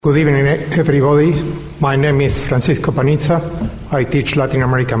Good evening, everybody. My name is Francisco Panizza. I teach Latin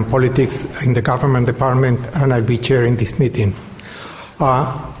American politics in the government department, and I'll be chairing this meeting.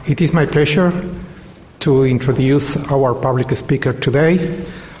 It is my pleasure to introduce our public speaker today,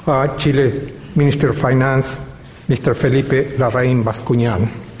 Chile Minister of Finance, Mr. Felipe Larraín Bascuñán.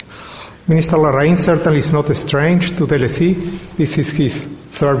 Minister Larraín certainly is not strange to the LSE. This is his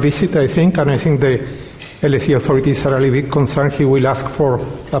third visit, I think, and I think the LSE authorities are a little bit concerned he will ask for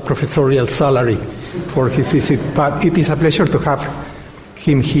a professorial salary for his visit. But it is a pleasure to have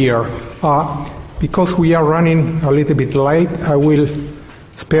him here. Because we are running a little bit late, I will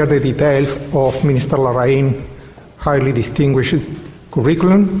spare the details of Minister Larraín's highly distinguished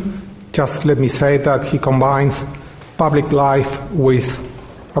curriculum. Just let me say that he combines public life with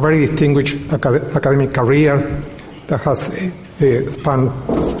a very distinguished academic career that has spanned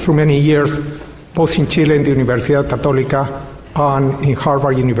through many years, both in Chile in the Universidad Católica and in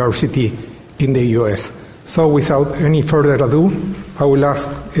Harvard University in the U.S. So without any further ado, I will ask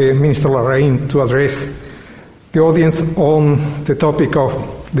Minister Larraín to address the audience on the topic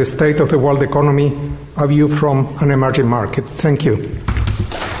of the state of the world economy, a view from an emerging market. Thank you.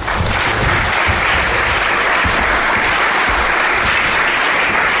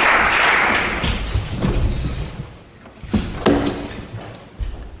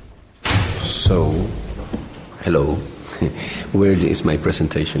 So, hello. Where is my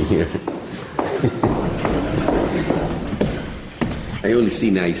presentation here? I only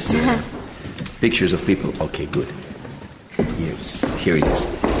see nice pictures of people. Okay, good. Here it is.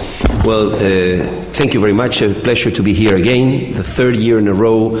 Well, thank you very much. A pleasure to be here again. The third year in a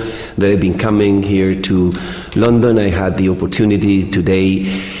row that I've been coming here to London. I had the opportunity today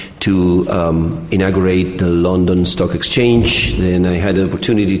to inaugurate the London Stock Exchange. Then I had the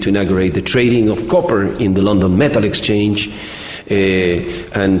opportunity to inaugurate the trading of copper in the London Metal Exchange,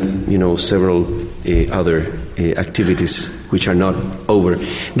 and several other activities which are not over.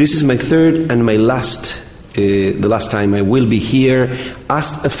 This is my third and my the last time I will be here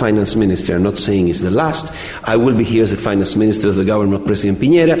as a finance minister. I'm not saying it's the last. I will be here as a finance minister of the government of President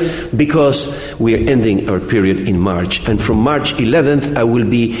Piñera, because we are ending our period in March. And from March 11th, I will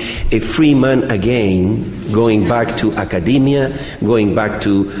be a free man again, going back to academia, going back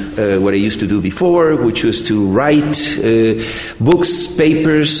to what I used to do before, which was to write books,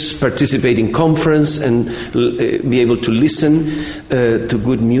 papers, participate in conference, and be able to listen to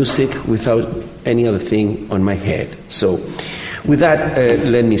good music without any other thing on my head. So with that,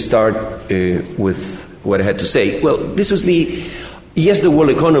 let me start with what I had to say. Well, this was the world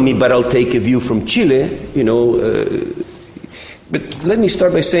economy, but I'll take a view from Chile, But let me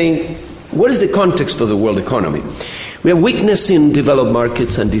start by saying, what is the context of the world economy? We have weakness in developed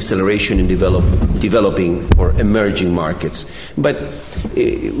markets and deceleration in developing or emerging markets. But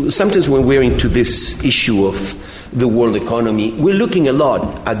sometimes when we're into this issue of the world economy, we're looking a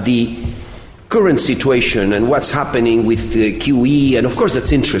lot at the current situation and what's happening with QE, and of course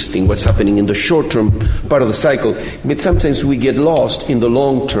that's interesting, what's happening in the short-term part of the cycle, but sometimes we get lost in the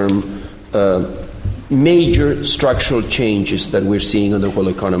long-term major structural changes that we're seeing in the world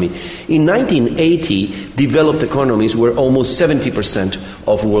economy. In 1980, developed economies were almost 70%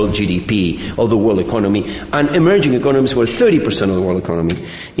 of world GDP, of the world economy, and emerging economies were 30% of the world economy.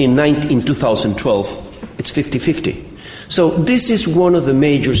 In 2012, it's 50-50. So this is one of the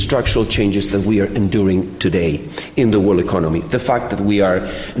major structural changes that we are enduring today in the world economy. The fact that we are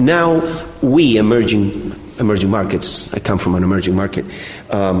now, emerging markets, I come from an emerging market,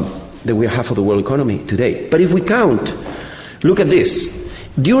 that we are half of the world economy today. But if we count, look at this.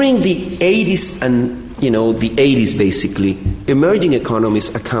 During the 80s and, the 80s basically, emerging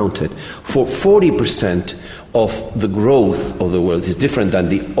economies accounted for 40% of the growth of the world. Is different than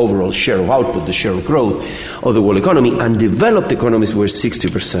the overall share of output, the share of growth of the world economy, and developed economies were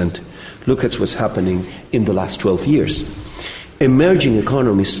 60%. Look at what's happening in the last 12 years. Emerging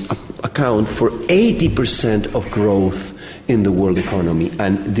economies account for 80% of growth in the world economy,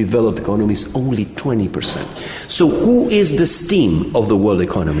 and developed economies only 20%. So who is the steam of the world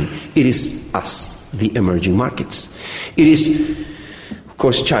economy? It is us, the emerging markets. It is, of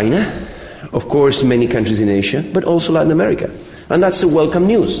course, China, of course, many countries in Asia, but also Latin America. And that's a welcome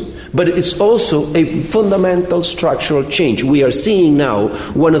news. But it's also a fundamental structural change. We are seeing now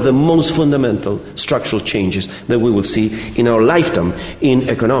one of the most fundamental structural changes that we will see in our lifetime in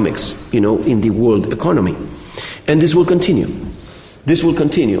economics, in the world economy. And this will continue. This will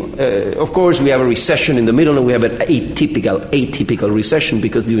continue. Of course, we have a recession in the middle, and we have an atypical recession,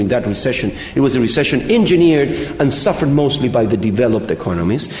 because during that recession, it was a recession engineered and suffered mostly by the developed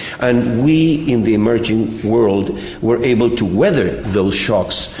economies. And we in the emerging world were able to weather those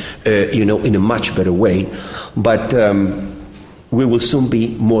shocks, in a much better way. But we will soon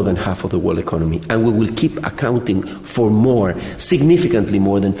be more than half of the world economy, and we will keep accounting for significantly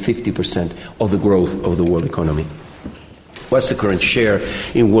more than 50% of the growth of the world economy. What's the current share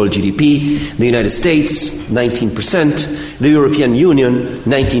in world GDP? The United States, 19%. The European Union,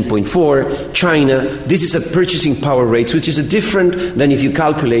 19.4%. China, this is at purchasing power rates, which is different than if you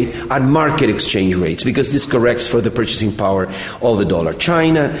calculate at market exchange rates, because this corrects for the purchasing power of the dollar.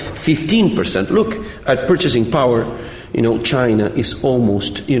 China, 15%. Look, at purchasing power, China is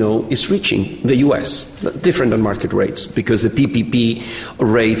almost, is reaching the U.S., different than market rates, because the PPP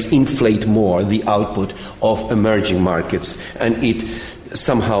rates inflate more the output of emerging markets, and it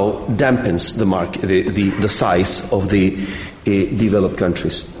somehow dampens the size of the developed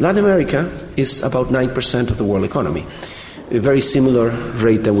countries. Latin America is about 9% of the world economy, a very similar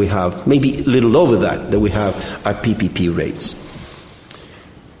rate that we have, maybe a little over that we have at PPP rates.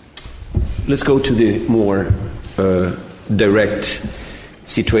 Let's go to the more direct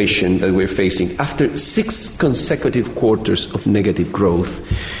situation that we're facing. After 6 consecutive quarters of negative growth,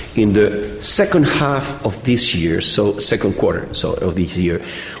 in the second half of this year, second quarter of this year,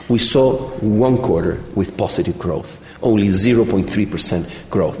 we saw 1 quarter with positive growth, only 0.3%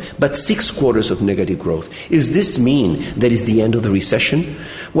 growth, but 6 quarters of negative growth. Does this mean that is the end of the recession?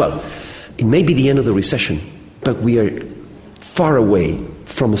 Well, it may be the end of the recession, but we are far away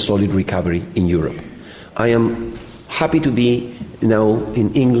from a solid recovery in Europe. I am happy to be now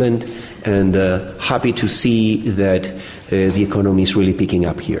in England, and happy to see that the economy is really picking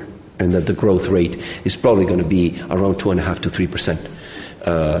up here, and that the growth rate is probably going to be around 2.5% to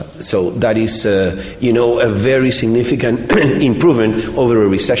 3%. So that is, a very significant improvement over a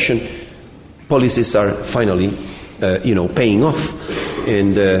recession. Policies are finally, paying off,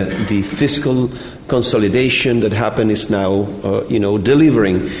 and the fiscal consolidation that happened is now,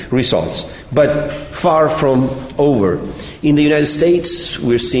 delivering results, but far from over. In the United States,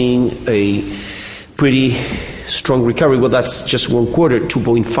 we're seeing a pretty strong recovery. Well, that's just 1 quarter,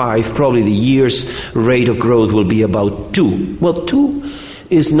 2.5. Probably the year's rate of growth will be about 2. Well, 2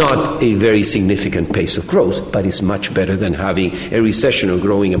 is not a very significant pace of growth, but it's much better than having a recession or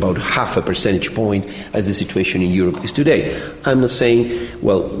growing about 0.5 percentage point, as the situation in Europe is today. I'm not saying,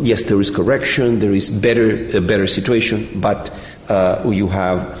 well, yes, there is correction, there is a better situation, but you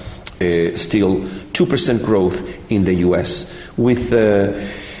have still 2% growth in the U.S. With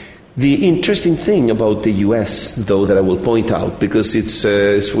the interesting thing about the U.S., though, that I will point out, because it's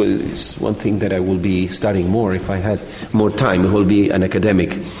one thing that I will be studying more if I had more time. It will be an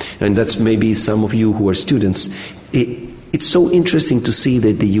academic, and that's maybe some of you who are students. It's so interesting to see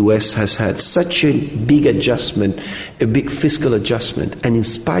that the U.S. has had such a big adjustment, a big fiscal adjustment, and in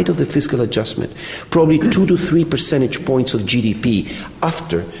spite of the fiscal adjustment, probably 2 to 3 percentage points of GDP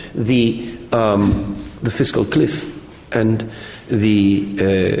after the fiscal cliff and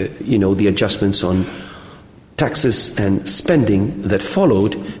the adjustments on taxes and spending that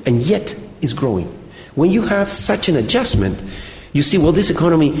followed, and yet is growing. When you have such an adjustment, you see, well, this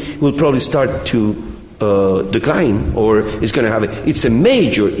economy will probably start to decline, or is going to have it's a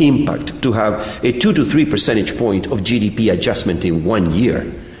major impact to have a 2 to 3 percentage point of GDP adjustment in 1 year.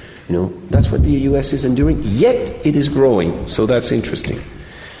 That's what the U.S. is enduring, yet it is growing. So that's interesting.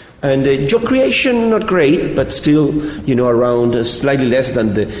 And job creation, not great, but still, around slightly less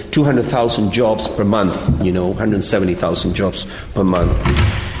than the 200,000 jobs per month, 170,000 jobs per month.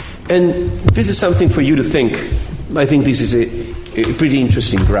 And this is something for you to think. I think this is a pretty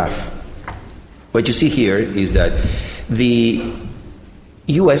interesting graph. What you see here is that the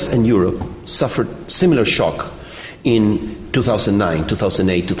US and Europe suffered similar shock in 2008,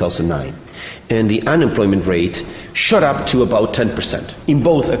 2009. And the unemployment rate shot up to about 10% in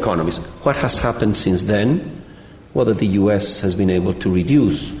both economies. What has happened since then? Well, that the US has been able to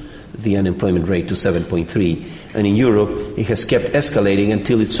reduce the unemployment rate to 7.3%. And in Europe, it has kept escalating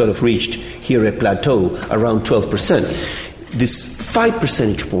until it sort of reached here a plateau around 12%. This 5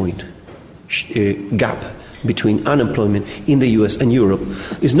 percentage point gap between unemployment in the US and Europe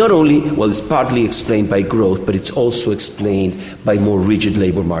is not only, it's partly explained by growth, but it's also explained by more rigid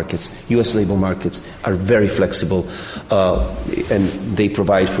labor markets. US labor markets are very flexible, and they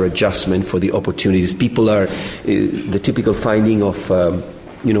provide for adjustment, for the opportunities. People are, the typical finding of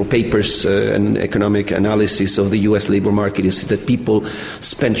papers and economic analysis of the U.S. labor market is that people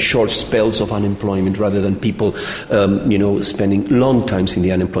spend short spells of unemployment rather than people, spending long times in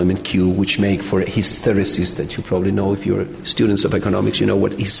the unemployment queue, which make for a hysteresis that you probably know if you're students of economics. You know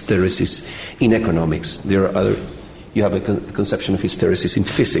what hysteresis in economics. You have a conception of hysteresis in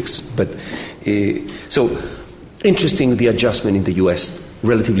physics, but so interesting the adjustment in the U.S.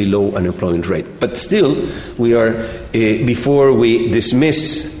 Relatively low unemployment rate. But still, we are, before we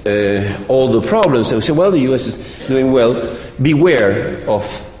dismiss all the problems and we say, well, the U.S. is doing well, beware of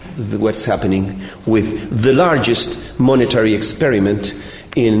what's happening with the largest monetary experiment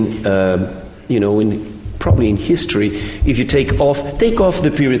probably in history. If you take off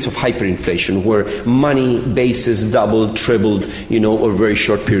the periods of hyperinflation where money bases doubled, tripled, over a very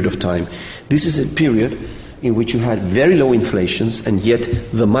short period of time. This is a period in which you had very low inflations, and yet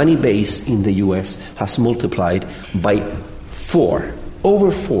the money base in the U.S. has multiplied by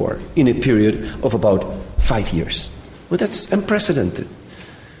over 4, in a period of about 5 years. Well, that's unprecedented.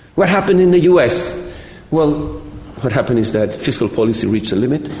 What happened in the U.S.? Well, what happened is that fiscal policy reached a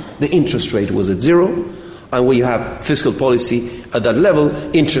limit. The interest rate was at 0. And when you have fiscal policy at that level,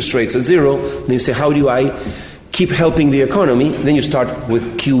 interest rates at 0, then you say, how do I keep helping the economy? Then you start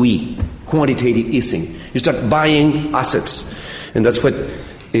with QE, quantitative easing. You start buying assets. And that's what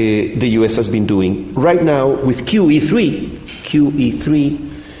the U.S. has been doing. Right now, with QE3,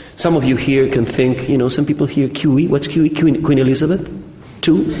 some of you here can think, some people hear QE. What's QE? Queen Elizabeth?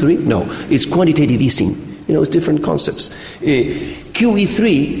 2, 3? No, it's quantitative easing. It's different concepts.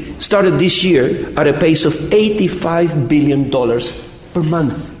 QE3 started this year at a pace of $85 billion per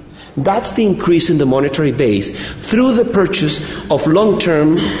month. That's the increase in the monetary base through the purchase of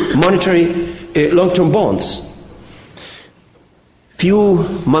long-term bonds. Few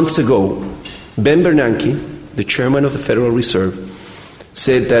months ago, Ben Bernanke, the chairman of the Federal Reserve,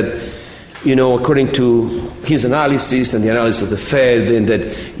 said that, according to his analysis and the analysis of the Fed, then that,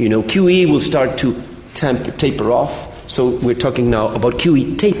 QE will start to taper off. So we're talking now about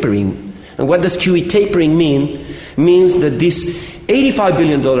QE tapering. And what does QE tapering mean? Means that this $85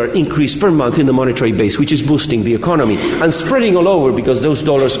 billion increase per month in the monetary base, which is boosting the economy and spreading all over because those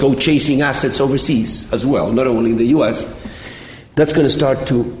dollars go chasing assets overseas as well, not only in the U.S., that's going to start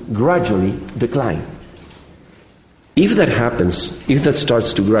to gradually decline. If that happens, if that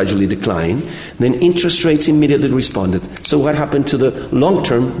starts to gradually decline, then interest rates immediately responded. So what happened to the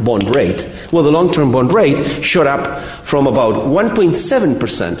long-term bond rate? Well, the long-term bond rate shot up from about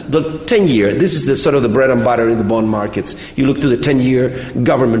 1.7%, the 10-year. This is the sort of the bread and butter in the bond markets. You look to the 10-year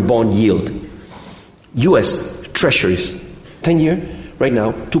government bond yield. U.S. Treasuries, 10-year, right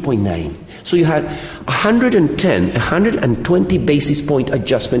now, 2.9. So you had 120 basis point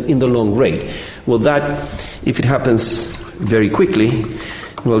adjustment in the long rate. Well, that, if it happens very quickly,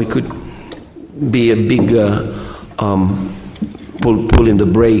 well, it could be a big pull in the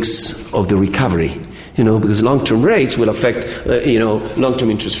brakes of the recovery. Because long-term rates will affect, long-term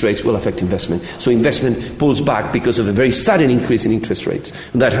interest rates will affect investment. So investment pulls back because of a very sudden increase in interest rates.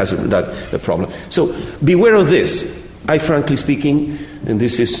 And that has a problem. So beware of this. I, frankly speaking, and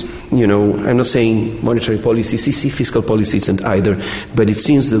this is, I'm not saying monetary policy, fiscal policy isn't either, but it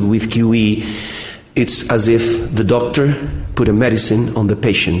seems that with QE, it's as if the doctor put a medicine on the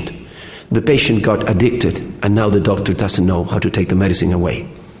patient. The patient got addicted, and now the doctor doesn't know how to take the medicine away.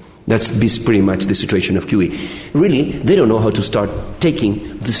 That's pretty much the situation of QE. Really, they don't know how to start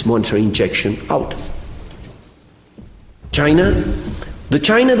taking this monetary injection out. China, the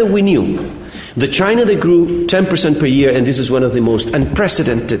China that we knew, the China that grew 10% per year, and this is one of the most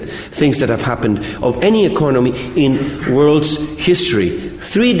unprecedented things that have happened of any economy in world's history.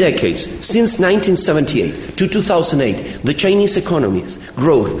 3 decades, since 1978 to 2008, the Chinese economy's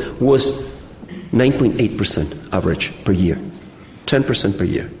growth was 9.8% average per year, 10% per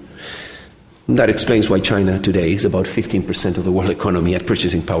year. That explains why China today is about 15% of the world economy at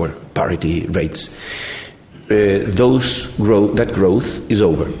purchasing power parity rates. That growth is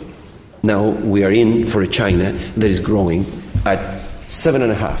over. Now we are in for a China that is growing at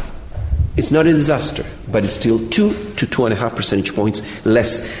 7.5. It's not a disaster, but it's still 2 to 2.5 percentage points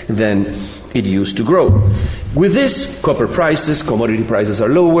less than it used to grow. With this, copper prices, commodity prices are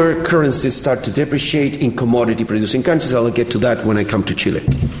lower, currencies start to depreciate in commodity-producing countries. I'll get to that when I come to Chile.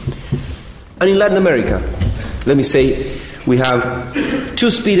 And in Latin America, let me say, we have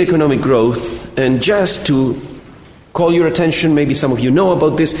two-speed economic growth, and just to call your attention, maybe some of you know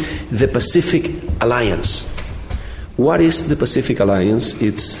about this, the Pacific Alliance. What is the Pacific Alliance?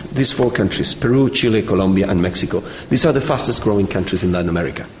 It's these 4 countries, Peru, Chile, Colombia, and Mexico. These are the fastest growing countries in Latin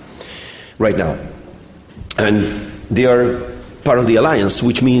America right now. And they are part of the alliance,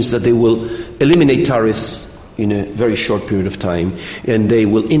 which means that they will eliminate tariffs in a very short period of time, and they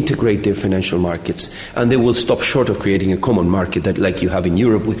will integrate their financial markets, and they will stop short of creating a common market that, like you have in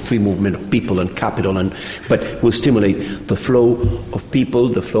Europe, with free movement of people and capital, but will stimulate the flow of people,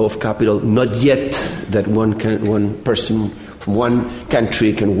 the flow of capital. Not yet that one person from one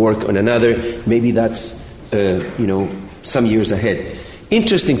country can work on another. Maybe that's some years ahead.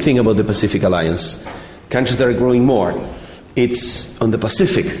 Interesting thing about the Pacific Alliance: countries that are growing more. It's on the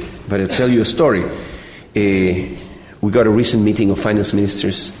Pacific, but I'll tell you a story. We got a recent meeting of finance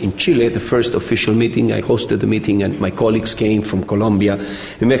ministers in Chile, the first official meeting. I hosted the meeting, and my colleagues came from Colombia,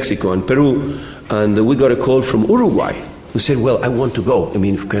 Mexico, and Peru. And we got a call from Uruguay, who said, well, I want to go. I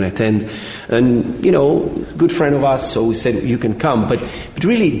mean, if we can attend. And, good friend of us, so we said, you can come. But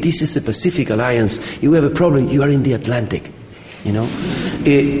really, this is the Pacific Alliance. You have a problem, you are in the Atlantic.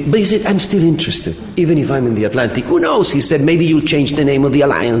 But he said, I'm still interested, even if I'm in the Atlantic. Who knows? He said, maybe you'll change the name of the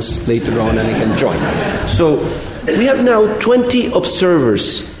alliance later on and I can join. So we have now 20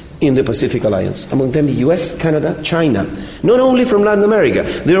 observers in the Pacific Alliance, among them the US, Canada, China, not only from Latin America.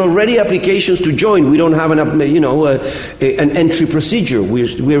 There are already applications to join. We don't have an entry procedure.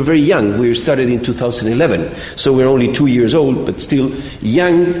 We're very young. We started in 2011, so we're only 2 years old, but still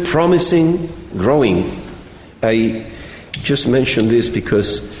young, promising, growing. I just mention this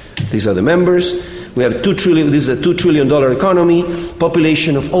because these are the members. We have $2 trillion. This is a $2 trillion economy,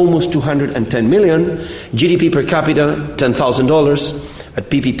 population of almost 210 million, GDP per capita $10,000, at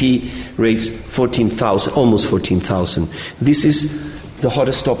PPP rates 14,000, almost 14,000. This is the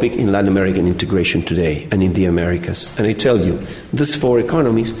hottest topic in Latin American integration today and in the Americas. And I tell you, these four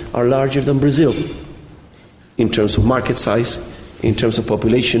economies are larger than Brazil in terms of market size, in terms of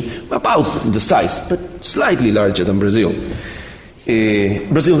population, about the size, but slightly larger than Brazil.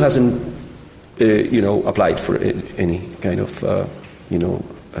 Brazil hasn't, applied for any kind of,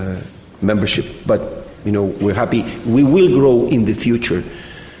 membership, but, we're happy. We will grow in the future.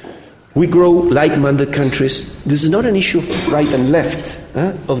 We grow like-minded countries. This is not an issue of right and left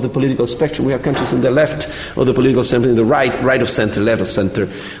of the political spectrum. We have countries on the left of the political spectrum, the right of center, left of center.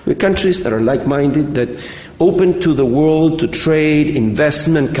 We have countries that are like-minded, that open to the world, to trade,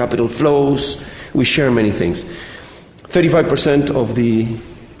 investment, capital flows. We share many things. 35%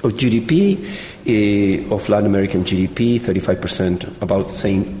 of GDP, of Latin American GDP, 35%, about the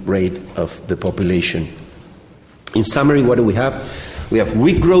same rate of the population. In summary, what do we have? We have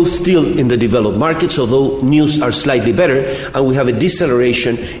weak growth still in the developed markets, although news are slightly better, and we have a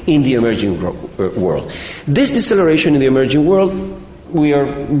deceleration in the emerging world. This deceleration in the emerging world, we are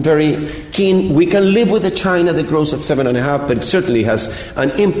very keen. We can live with a China that grows at 7.5%, but it certainly has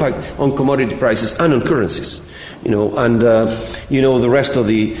an impact on commodity prices and on currencies. The rest of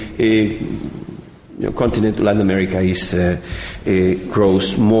the continent, Latin America,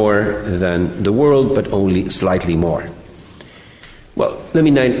 grows more than the world, but only slightly more. Well, let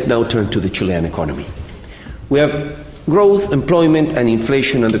me now turn to the Chilean economy. We have growth, employment, and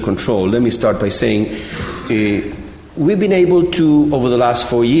inflation under control. Let me start by saying we've been able to, over the last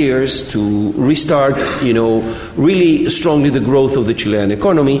 4 years, to restart, really strongly the growth of the Chilean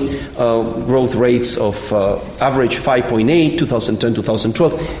economy. Growth rates of average 5.8, 2010,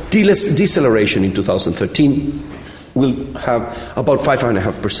 2012, deceleration in 2013. We'll have about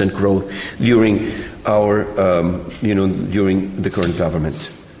 5.5% growth during our, during the current government.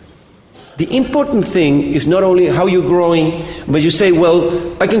 The important thing is not only how you're growing, but you say,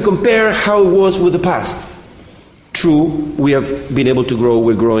 well, I can compare how it was with the past. True, we have been able to grow.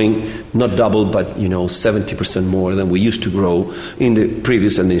 We're growing not double, but 70% more than we used to grow in the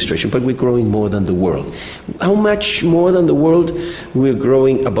previous administration. But we're growing more than the world. How much more than the world? We're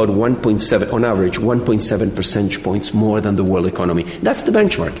growing about 1.7, on average, 1.7 percentage points more than the world economy. That's the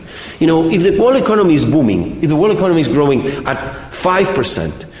benchmark. If the world economy is booming, if the world economy is growing at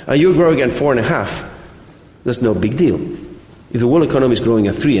 5%, and you're growing at 4.5%, that's no big deal. If the world economy is growing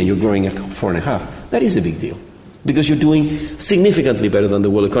at 3% and you're growing at 4.5%, that is a big deal. Because you're doing significantly better than the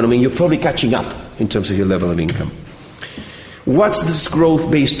world economy, and you're probably catching up in terms of your level of income. What's this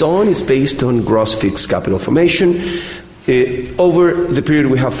growth based on? It's based on gross fixed capital formation. Over the period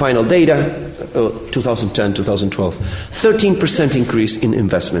we have final data, 2010, 2012, 13% increase in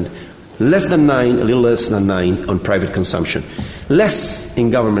investment, a little less than 9% on private consumption, less in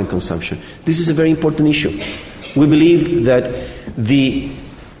government consumption. This is a very important issue. We believe that the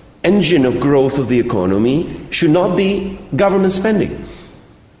engine of growth of the economy should not be government spending.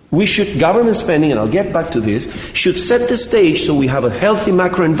 Government spending, and I'll get back to this, should set the stage so we have a healthy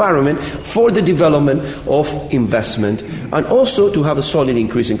macro environment for the development of investment, and also to have a solid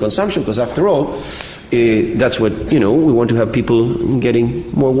increase in consumption, because after all, That's what, we want to have people getting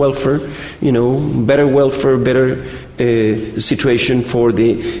more welfare, better welfare, better situation for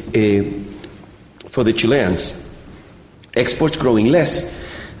the Chileans. Exports growing less.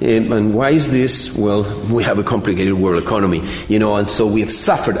 And why is this? Well, we have a complicated world economy, and so we have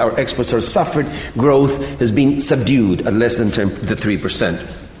suffered. Our exports are suffered. Growth has been subdued at less than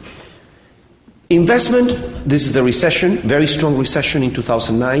 3%. Investment, this is the recession, very strong recession in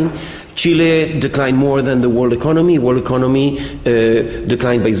 2009. Chile declined more than the world economy. World economy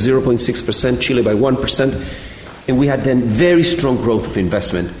declined by 0.6%, Chile by 1%. And we had then very strong growth of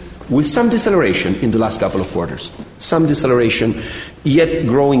investment, with some deceleration in the last couple of quarters. Some deceleration, yet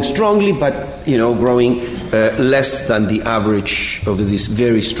growing strongly, but growing less than the average of this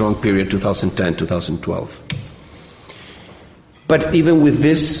very strong period, 2010, 2012. But even with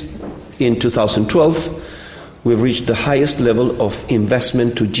this, in 2012, we've reached the highest level of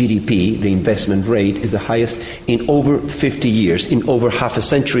investment to GDP. The investment rate is the highest in over 50 years, in over half a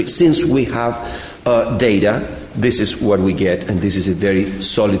century. Since we have data, this is what we get, and this is a very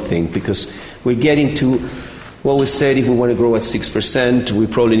solid thing, because we're getting to what we said, if we want to grow at 6%, we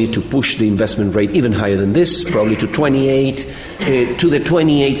probably need to push the investment rate even higher than this, probably to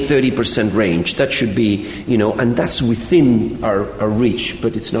 28-30% range. That should be, and that's within our reach,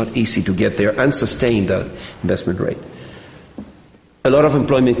 but it's not easy to get there and sustain the investment rate. A lot of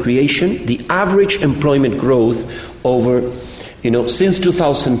employment creation. The average employment growth over, since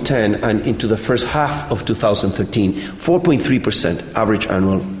 2010 and into the first half of 2013, 4.3% average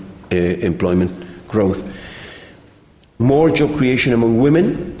annual employment growth. More job creation among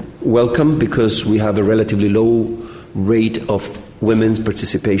women, welcome, because we have a relatively low rate of women's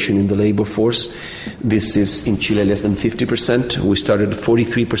participation in the labor force. This is in Chile less than 50%. We started at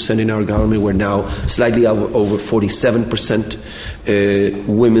 43% in our government. We're now slightly over 47%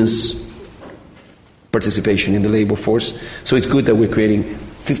 women's participation in the labor force. So it's good that we're creating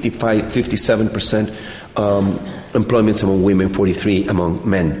 57% employments among women, 43% among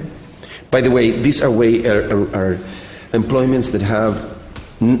men. By the way, these are employments that have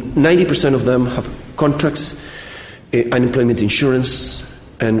 90% of them have contracts, unemployment insurance,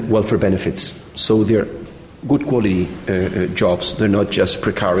 and welfare benefits. So they're good quality jobs. They're not just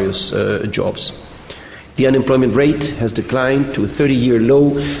precarious jobs. The unemployment rate has declined to a 30-year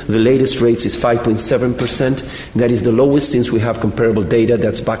low. The latest rate is 5.7%. That is the lowest since we have comparable data.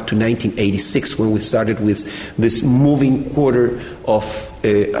 That's back to 1986, when we started with this moving quarter of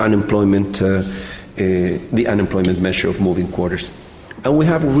unemployment, the unemployment measure of moving quarters. And we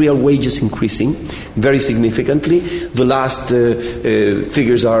have real wages increasing very significantly. The last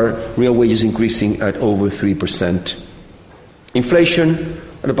figures are real wages increasing at over 3%. Inflation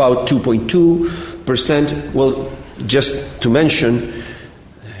at about 2.2%. Well, just to mention,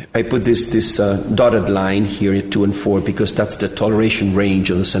 I put this dotted line here at 2 and 4 because that's the toleration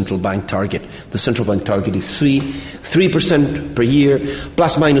range of the central bank target. The central bank target is 3% per year,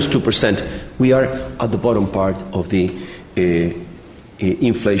 plus minus 2%. We are at the bottom part of the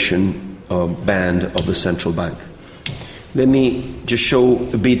inflation band of the central bank. Let me just show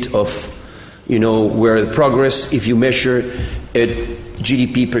a bit of, where the progress, if you measure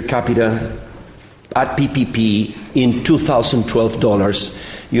GDP per capita at PPP in 2012 dollars,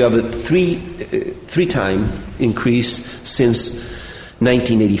 you have a three-time increase since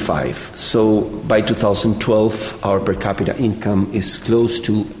 1985. So by 2012, our per capita income is close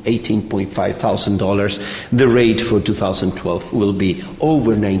to $18,500. The rate for 2012 will be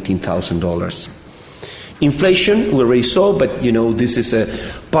over $19,000. Inflation, we already saw, but this is a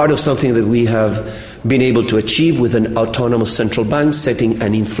part of something that we have been able to achieve with an autonomous central bank setting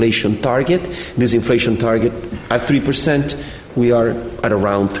an inflation target. This inflation target at 3%. We are at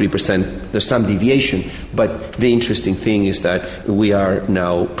around 3%. There's some deviation, but the interesting thing is that we are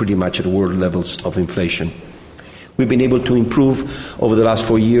now pretty much at world levels of inflation. We've been able to improve over the last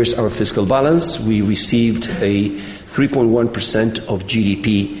 4 years our fiscal balance. We received a 3.1% of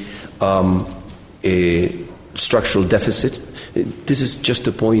GDP structural deficit. This is just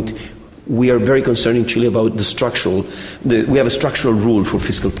a point. We are very concerned in Chile about we have a structural rule for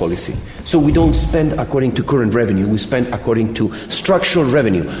fiscal policy. So we don't spend according to current revenue, we spend according to structural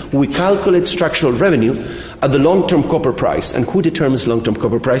revenue. We calculate structural revenue at the long-term copper price. And who determines long-term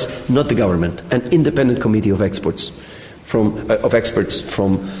copper price? Not the government, an independent committee of experts from across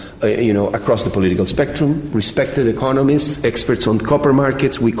the political spectrum, respected economists, experts on copper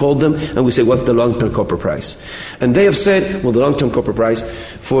markets, we call them, and we say, what's the long-term copper price? And they have said, well, the long-term copper price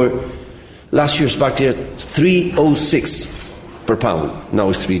for last year's budget, $3.06 per pound. Now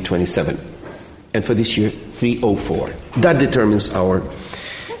it's $3.27. And for this year, $3.04. That determines our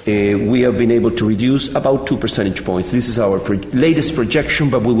we have been able to reduce about 2 percentage points. This is our latest projection,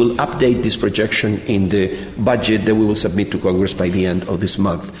 but we will update this projection in the budget that we will submit to Congress by the end of this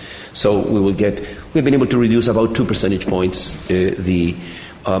month. So we've been able to reduce about 2 percentage points.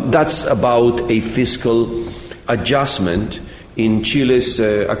 That's about a fiscal adjustment in Chile's,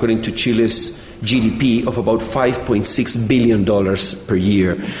 according to Chile's GDP, of about $5.6 billion per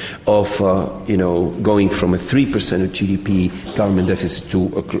year of, going from a 3% of GDP government deficit to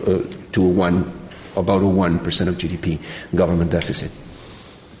about a 1% of GDP government deficit.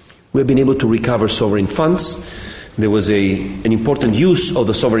 We have been able to recover sovereign funds. There was an important use of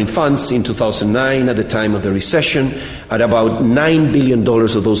the sovereign funds in 2009 at the time of the recession. At about $9 billion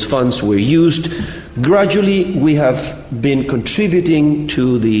of those funds were used. Gradually, we have been contributing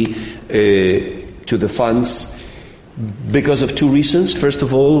to the funds because of two reasons. First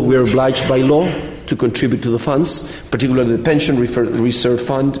of all, we are obliged by law to contribute to the funds, particularly the Pension Reserve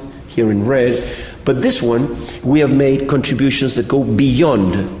Fund, here in red. But this one, we have made contributions that go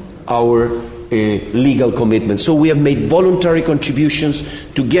beyond our legal commitment. So we have made voluntary contributions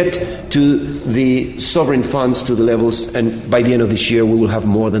to get to the sovereign funds to the levels, and by the end of this year we will have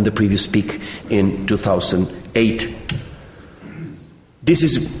more than the previous peak in 2008. This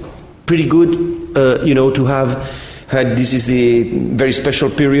is pretty good, to have had. This is the very special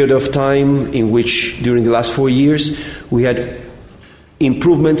period of time in which, during the last 4 years, we had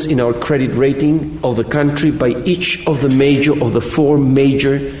improvements in our credit rating of the country by each of the four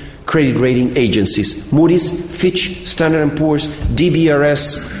major credit rating agencies: Moody's, Fitch, Standard & Poor's,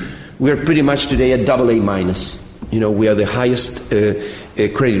 DBRS. We are pretty much today at AA-. We are the highest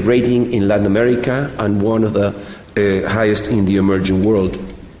credit rating in Latin America and one of the highest in the emerging world.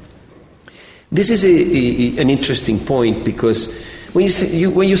 This is an interesting point, because when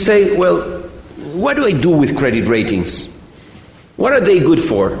you say, well, what do I do with credit ratings? What are they good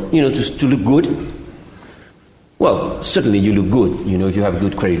for? To look good? Well, certainly you look good, if you have a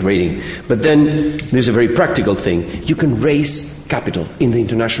good credit rating. But then there's a very practical thing. You can raise capital in the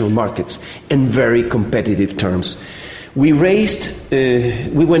international markets in very competitive terms. We went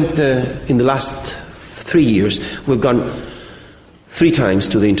in the last 3 years, we've gone 3 times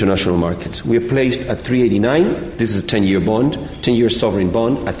to the international markets. We are placed at 389. This is a 10-year bond, 10-year sovereign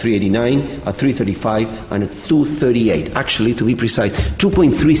bond, at 389, at 335, and at 238. Actually, to be precise,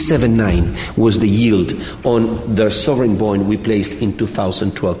 2.379 was the yield on the sovereign bond we placed in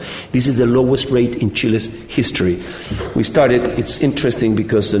 2012. This is the lowest rate in Chile's history. It's interesting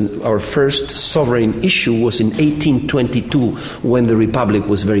because our first sovereign issue was in 1822, when the Republic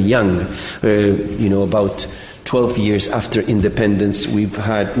was very young, about 12 years after independence. We've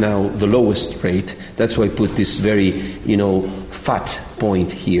had now the lowest rate. That's why I put this very, fat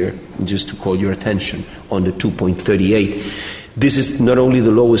point here, just to call your attention on the 2.38. This is not only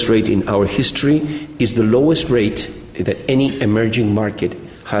the lowest rate in our history, it's the lowest rate that any emerging market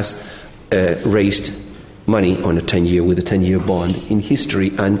has raised money on a 10-year with a 10-year bond in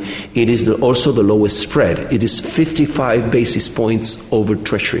history, and it is also the lowest spread. It is 55 basis points over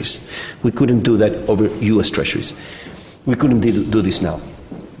treasuries. We couldn't do that over U.S. treasuries. We couldn't do this now.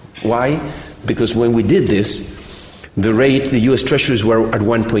 Why? Because when we did this, the U.S. treasuries were at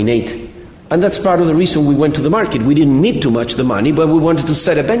 1.8. And that's part of the reason we went to the market. We didn't need too much the money, but we wanted to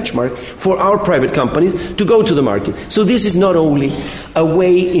set a benchmark for our private companies to go to the market. So this is not only a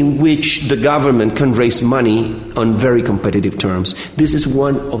way in which the government can raise money on very competitive terms. This is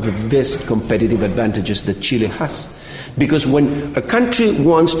one of the best competitive advantages that Chile has. Because when a country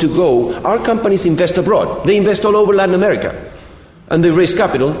wants to go, our companies invest abroad. They invest all over Latin America. And they raise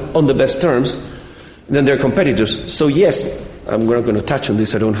capital on the best terms than their competitors. So yes, I'm not going to touch on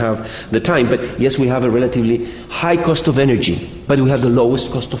this, I don't have the time, but yes, we have a relatively high cost of energy, but we have the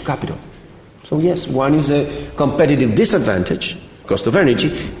lowest cost of capital. So yes, one is a competitive disadvantage, cost of energy,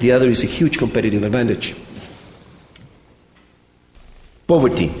 the other is a huge competitive advantage.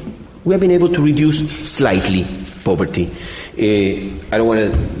 Poverty. We have been able to reduce slightly poverty. I don't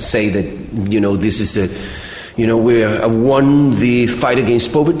want to say that, this is we have won the fight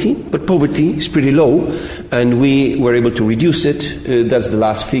against poverty, but poverty is pretty low, and we were able to reduce it. That's the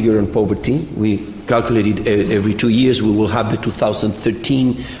last figure on poverty. We calculated every 2 years we will have the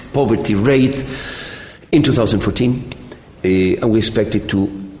 2013 poverty rate in 2014, and we expect it to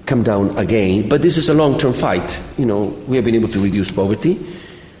come down again. But this is a long-term fight. We have been able to reduce poverty.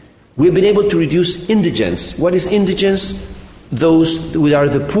 We have been able to reduce indigence. What is indigence? Those who are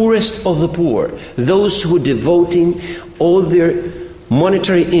the poorest of the poor, those who are devoting all their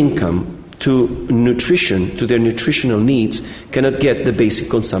monetary income to nutrition, to their nutritional needs, cannot get the basic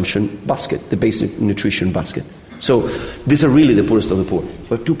consumption basket, the basic nutrition basket. So these are really the poorest of the poor.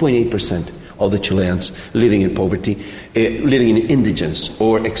 But 2.8% of the Chileans living in poverty, living in indigence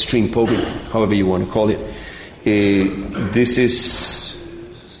or extreme poverty, however you want to call it. This is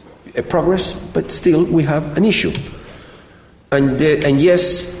a progress, but still we have an issue. And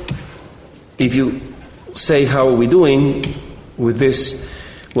yes, if you say how are we doing with this,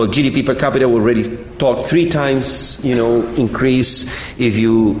 well, GDP per capita we already talked 3 times, increase if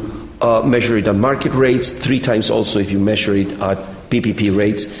you measure it at market rates, 3 times also if you measure it at PPP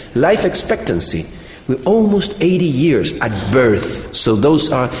rates. Life expectancy, we're almost 80 years at birth. So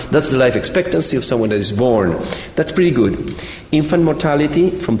that's the life expectancy of someone that is born. That's pretty good. Infant mortality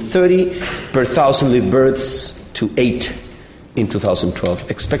from 30 per 1,000 live births to 8 in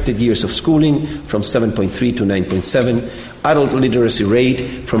 2012. Expected years of schooling from 7.3 to 9.7. Adult literacy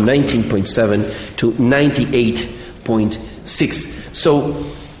rate from 19.7 to 98.6. So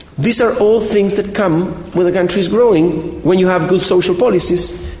these are all things that come when the country is growing, when you have good social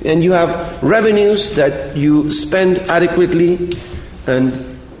policies and you have revenues that you spend adequately. And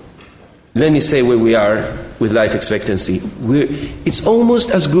let me say where we are with life expectancy. It's almost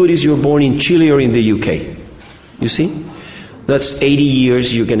as good as you're born in Chile or in the UK. You see? That's 80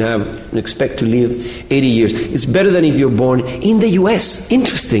 years you can have and expect to live 80 years. It's better than if you're born in the US,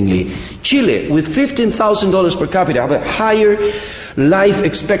 interestingly. Chile, with $15,000 per capita, have a higher life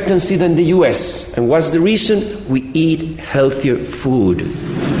expectancy than the US. And what's the reason? We eat healthier food.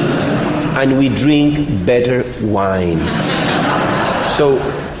 And we drink better wine. So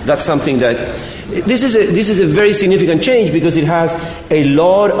that's something that... This is a very significant change because it has a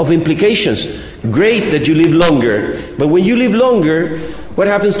lot of implications. Great that you live longer, but when you live longer, what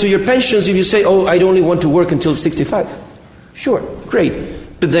happens to your pensions if you say, oh, I'd only want to work until 65? Sure, great.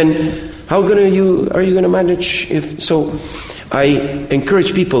 But then are you going to manage if... So I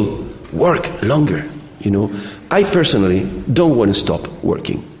encourage people, work longer, I personally don't want to stop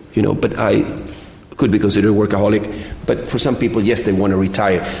working, but I could be considered a workaholic, but for some people, yes, they want to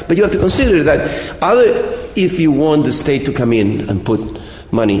retire. But you have to consider that if you want the state to come in and put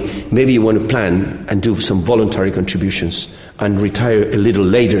money, maybe you want to plan and do some voluntary contributions and retire a little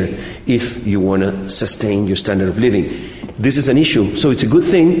later if you want to sustain your standard of living. This is an issue, so it's a good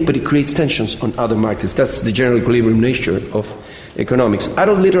thing, but it creates tensions on other markets. That's the general equilibrium nature of economics.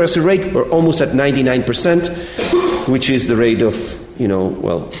 Adult literacy rate, we're almost at 99%, which is the rate of,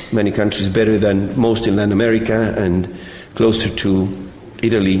 many countries better than most in Latin America and closer to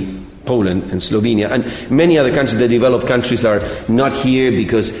Italy, Poland, and Slovenia. And many other countries, the developed countries, are not here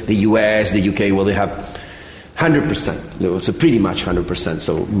because the US, the UK, they have 100%. It's pretty much 100%,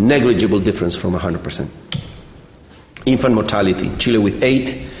 so negligible difference from 100%. Infant mortality, Chile with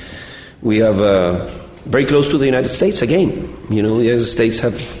 8. We have very close to the United States again. The United States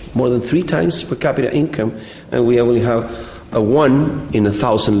have more than 3 times per capita income, and we only have a 1 in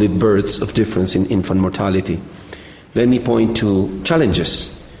 1,000 live births of difference in infant mortality. Let me point to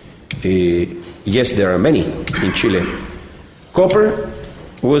challenges. Yes, there are many in Chile. Copper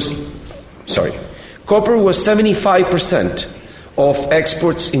was 75% of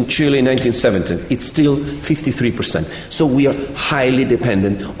exports in Chile in 1970. It's still 53%. So we are highly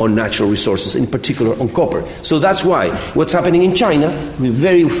dependent on natural resources, in particular on copper. So that's why what's happening in China, we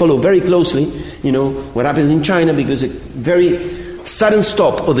follow very closely, what happens in China, because a very sudden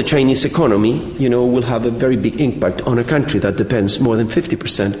stop of the Chinese economy, will have a very big impact on a country that depends more than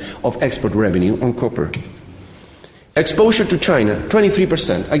 50% of export revenue on copper. Exposure to China,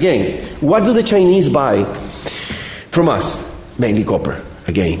 23%. Again, what do the Chinese buy from us? Mainly copper.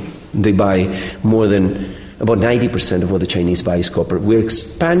 Again, they buy more than about 90% of what the Chinese buy is copper. We're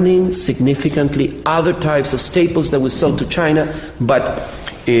expanding significantly other types of staples that we sell to China, but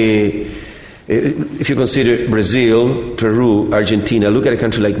if you consider Brazil, Peru, Argentina, look at a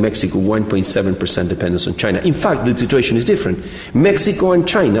country like Mexico, 1.7% dependence on China. In fact, the situation is different. Mexico and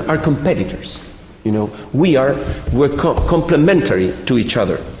China are competitors. We're complementary to each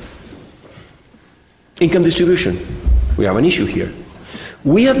other. Income distribution. We have an issue here.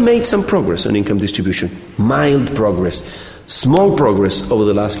 We have made some progress on income distribution, mild progress, small progress over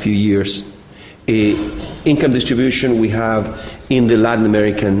the last few years. Income distribution we have in the Latin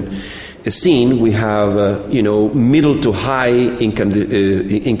American scene, we have middle to high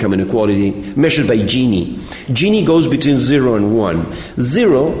income inequality measured by Gini. Gini goes between 0 and 1.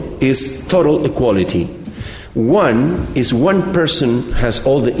 0 is total equality. 1 is one person has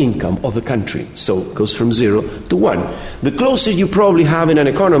all the income of the country, so it goes from 0 to 1. The closest you probably have in an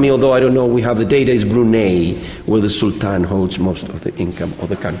economy, although I don't know, we have the data, is Brunei, where the Sultan holds most of the income of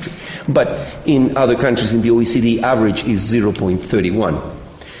the country. But in other countries in the OECD, average is 0.31.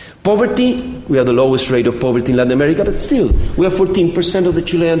 Poverty, we have the lowest rate of poverty in Latin America, but still, we have 14% of the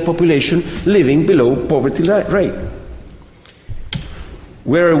Chilean population living below poverty rate.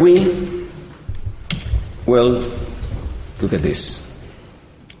 Where are we? Well, look at this.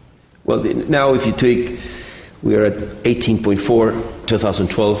 Well, now if you take, we are at 18.4,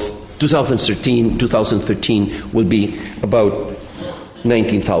 2012, 2013 will be about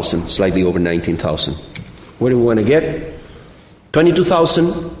 19,000, slightly over 19,000. Where do we want to get?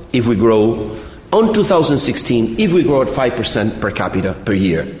 22,000 if we grow. On 2016, if we grow at 5% per capita per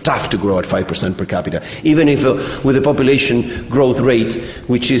year, tough to grow at 5% per capita, even if with a population growth rate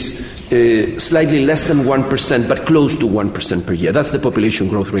which is slightly less than 1%, but close to 1% per year. That's the population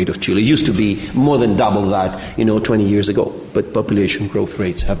growth rate of Chile. It used to be more than double that, 20 years ago, but population growth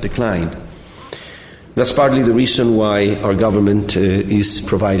rates have declined. That's partly the reason why our government is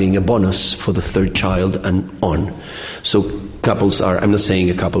providing a bonus for the third child and on. So couples are, I'm not saying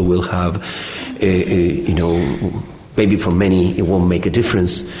a couple will have, maybe for many it won't make a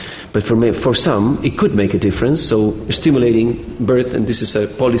difference, but for some it could make a difference. So stimulating birth, and this is a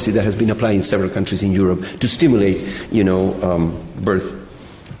policy that has been applied in several countries in Europe to stimulate, birth.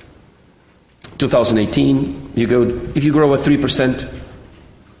 2018, if you grow at 3%,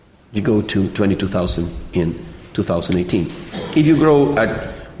 you go to 22,000 in 2018. If you grow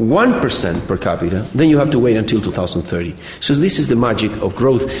at 1% per capita, then you have to wait until 2030. So this is the magic of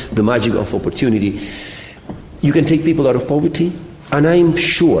growth, the magic of opportunity. You can take people out of poverty, and I'm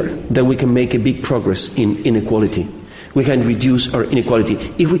sure that we can make a big progress in inequality. We can reduce our inequality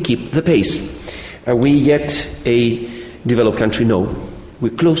if we keep the pace. Are we yet a developed country? No.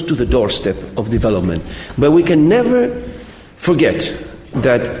 We're close to the doorstep of development. But we can never forget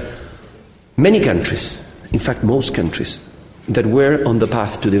that many countries, in fact most countries, that were on the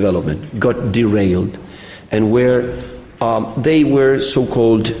path to development got derailed, and where they were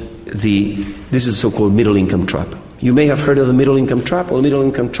so-called this is the so-called middle income trap. You may have heard of the middle income trap. Well, the middle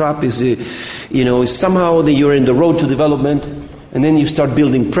income trap is somehow that you're in the road to development, and then you start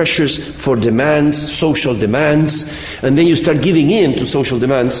building pressures for demands, social demands, and then you start giving in to social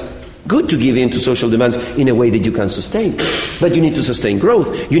demands. Good to give in to social demands in a way that you can sustain, but you need to sustain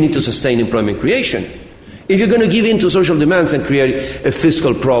growth. You need to sustain employment creation. If you're going to give in to social demands and create a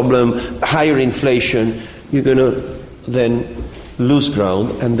fiscal problem, higher inflation, you're going to then lose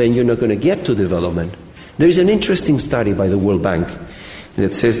ground, and then you're not going to get to development. There is an interesting study by the World Bank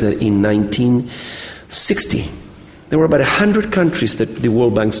that says that in 1960, there were about 100 countries that the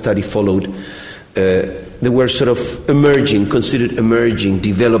World Bank study followed. They were sort of considered emerging,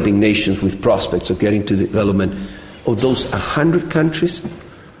 developing nations with prospects of getting to development. Of those 100 countries,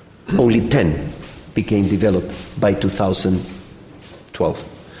 only 10 became developed by 2012.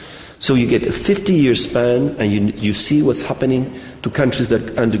 So you get a 50-year span, and you see what's happening to countries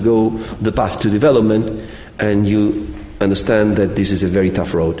that undergo the path to development, and you understand that this is a very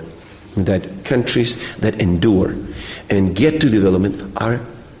tough road, that countries that endure and get to development are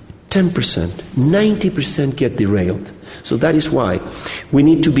 10%, 90% get derailed. So that is why we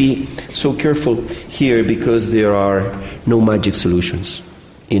need to be so careful here, because there are no magic solutions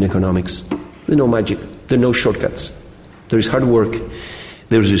in economics. There's no magic. There are no shortcuts. There is hard work,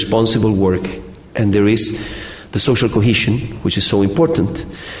 there is responsible work, and there is the social cohesion, which is so important.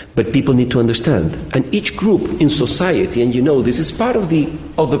 But people need to understand. And each group in society, and this is part of the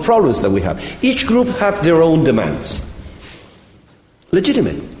problems that we have. Each group have their own demands.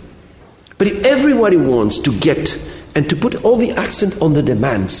 Legitimate. But if everybody wants to get and to put all the accent on the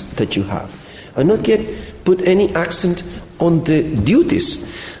demands that you have, and not put any accent on the duties.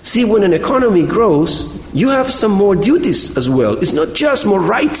 See, when an economy grows, you have some more duties as well. It's not just more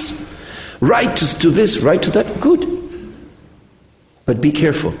rights. Right to this, right to that, good. But be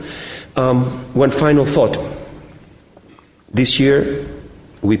careful. One final thought. This year,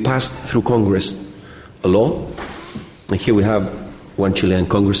 we passed through Congress a law, and here we have one Chilean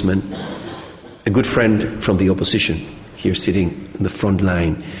congressman, a good friend from the opposition, here sitting in the front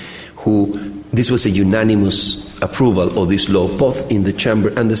line, this was a unanimous approval of this law, both in the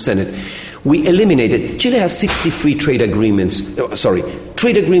chamber and the Senate. We eliminated, Chile has 60 free trade agreements,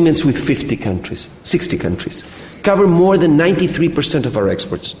 trade agreements with 60 countries, cover more than 93% of our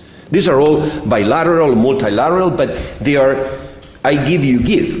exports. These are all bilateral, multilateral, but they are, I give, you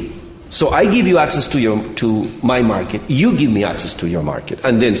give. So I give you access to my market, you give me access to your market,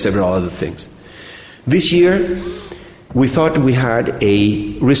 and then several other things. This year, we thought we had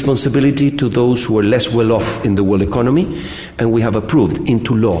a responsibility to those who are less well off in the world economy, and we have approved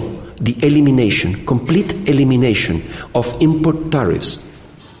into law the complete elimination of import tariffs.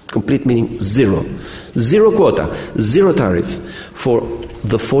 Complete meaning zero. Zero quota, zero tariff for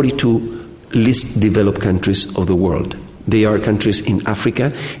the 42 least developed countries of the world. They are countries in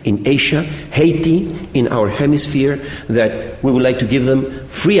Africa, in Asia, Haiti, in our hemisphere, that we would like to give them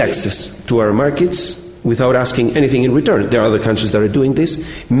free access to our markets without asking anything in return. There are other countries that are doing this,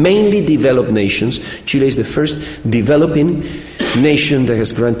 mainly developed nations. Chile is the first developing nation that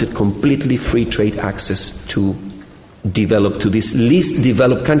has granted completely free trade access to these least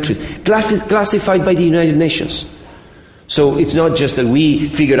developed countries, classified by the United Nations. So it's not just that we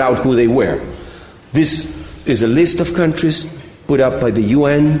figured out who they were. This is a list of countries put up by the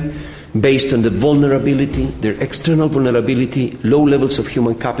UN based on the vulnerability, their external vulnerability, low levels of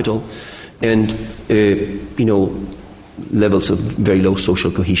human capital, and levels of very low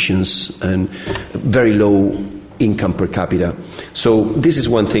social cohesions and very low income per capita. So this is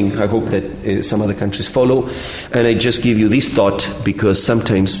one thing I hope that some other countries follow. And I just give you this thought because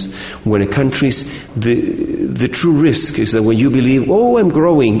sometimes when a country's, the true risk is that when you believe, oh, I'm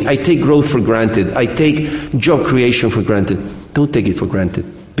growing, I take growth for granted, I take job creation for granted. Don't take it for granted,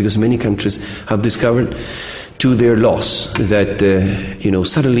 because many countries have discovered to their loss that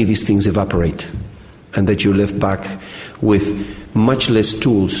suddenly these things evaporate and that you're left back with much less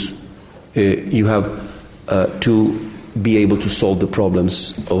tools you have to be able to solve the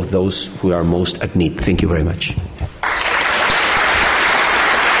problems of those who are most at need. Thank you very much.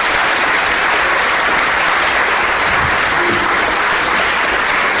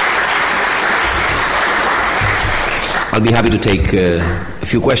 I'll be happy to take a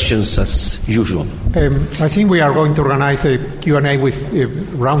few questions as usual. I think we are going to organize a Q&A with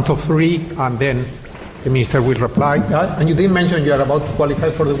rounds of 3, and then the minister will reply. And you did mention you are about to qualify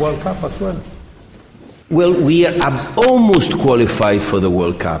for the World Cup as well. Well, we are almost qualified for the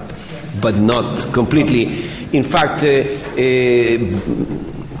World Cup, but not completely. In fact,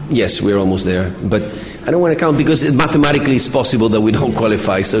 yes, we're almost there. But I don't want to count because mathematically it's possible that we don't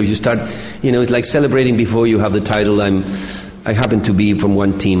qualify. So you start, it's like celebrating before you have the title. I happen to be from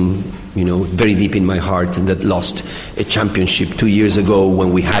one team, very deep in my heart, and that lost a championship 2 years ago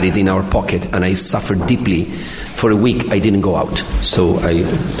when we had it in our pocket, and I suffered deeply. For a week, I didn't go out. So I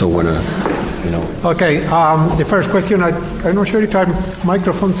don't want to... Okay, the first question, I'm not sure if our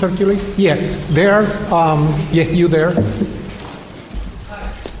microphone circulates. Yeah, there. You there.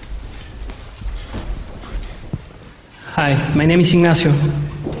 Hi, my name is Ignacio.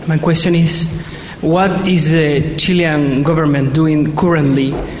 My question is, what is the Chilean government doing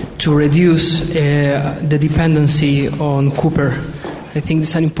currently to reduce the dependency on copper? I think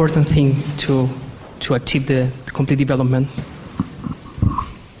it's an important thing to achieve the complete development.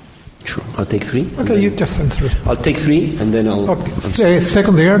 Sure, I'll take 3. Okay, you just answer it. I'll take 3, and then I'll... Okay.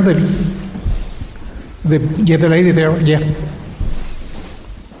 Second there, the lady there, yeah.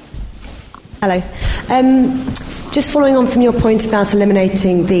 Hello. Just following on from your point about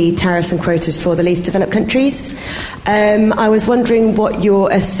eliminating the tariffs and quotas for the least developed countries, I was wondering what your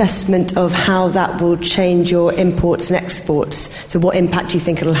assessment of how that will change your imports and exports. So what impact do you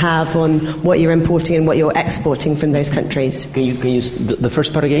think it'll have on what you're importing and what you're exporting from those countries? Can you use the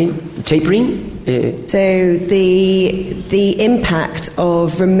first part again? Tapering? So the impact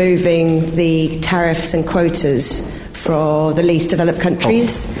of removing the tariffs and quotas for the least developed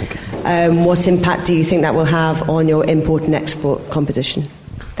countries. Oh, okay. What impact do you think that will have on your import and export composition?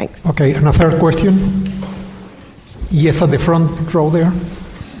 Thanks. Okay, and a third question. Yes, at the front row there.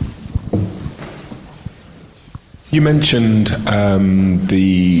 You mentioned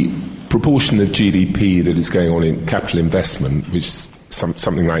the proportion of GDP that is going on in capital investment, which is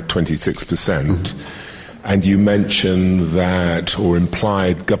something like 26%. And you mentioned that, or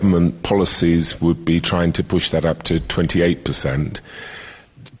implied, government policies would be trying to push that up to 28%.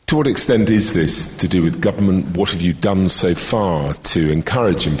 To what extent is this to do with government? What have you done so far to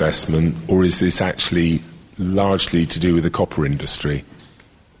encourage investment, or is this actually largely to do with the copper industry?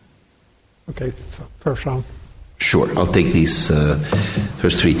 Okay, so first round. Sure, I'll take these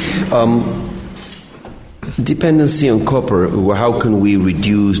first 3. Dependency on copper. How can we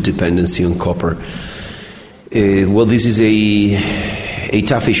reduce dependency on copper? Well, this is a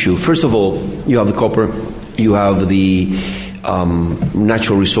tough issue. First of all, you have the copper, you have the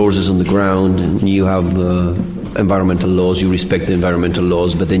natural resources on the ground, and you have environmental laws, you respect the environmental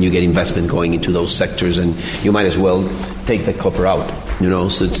laws, but then you get investment going into those sectors, and you might as well take that copper out,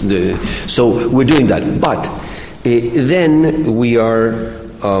 so we're doing that. But then we are,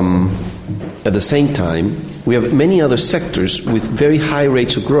 at the same time, we have many other sectors with very high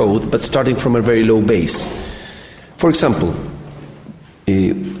rates of growth, but starting from a very low base. For example,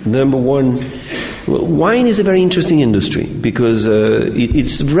 number one Well, wine is a very interesting industry because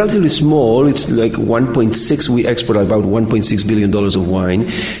it's relatively small. It's like 1.6. We export about $1.6 billion of wine.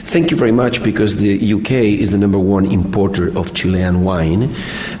 Thank you very much, because the UK is the number one importer of Chilean wine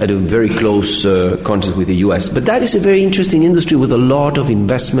at a very close contact with the US. But that is a very interesting industry with a lot of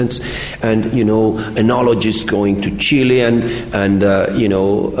investments and, enologists going to Chile and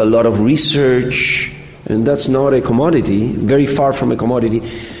a lot of research. And that's not a commodity, very far from a commodity.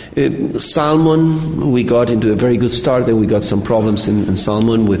 Salmon, we got into a very good start, then we got some problems in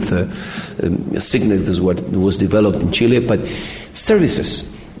salmon with cygnet is what was developed in Chile. But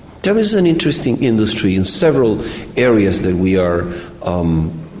services. There is an interesting industry in several areas that we are,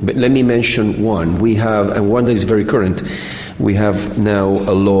 but let me mention one. We have, and one that is very current, we have now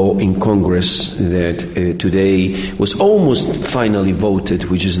a law in Congress that today was almost finally voted,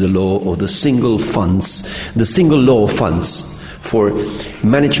 which is the law of the single law of funds for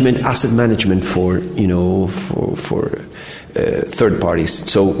management, asset management for third parties.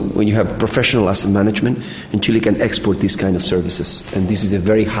 So when you have professional asset management, and Chile can export these kind of services, and this is a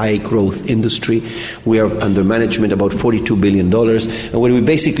very high growth industry. We are under management about $42 billion, and what we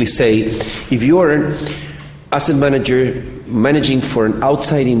basically say, if you are an asset manager managing for an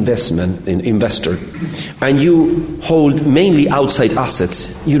outside investor, and you hold mainly outside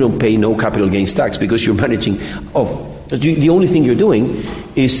assets, you don't pay no capital gains tax because you're managing the only thing you're doing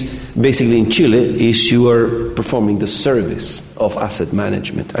is basically in Chile is you are performing the service of asset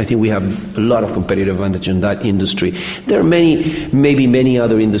management. I think we have a lot of competitive advantage in that industry. There are many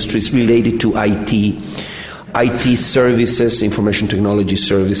other industries related to IT services, information technology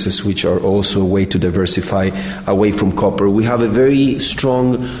services, which are also a way to diversify away from copper. We have a very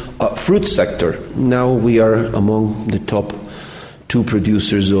strong fruit sector. Now we are among the top 2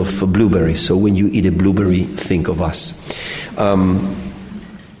 producers of blueberries. So when you eat a blueberry, think of us.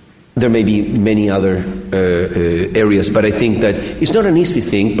 There may be many other areas, but I think that it's not an easy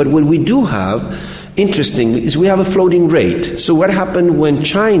thing. But what we do have, interestingly, is we have a floating rate. So what happened when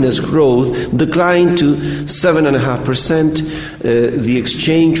China's growth declined to 7.5%, the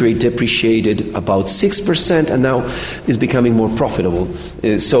exchange rate depreciated about 6%, and now is becoming more profitable.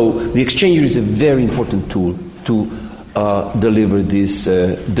 So the exchange rate is a very important tool to deliver this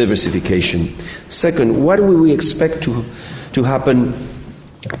diversification. Second, what will we expect to happen?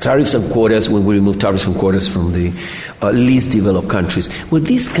 Tariffs and quotas, when we remove tariffs and quotas from the least developed countries. Well,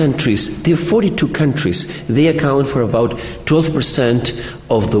 these countries, there are 42 countries, they account for about 12%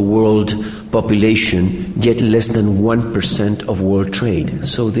 of the world population, yet less than 1% of world trade.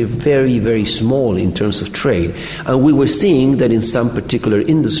 So they're very, very small in terms of trade. And we were seeing that in some particular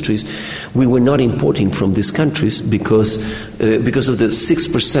industries, we were not importing from these countries because of the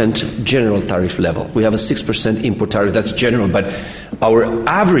 6% general tariff level. We have a 6% import tariff, that's general, but our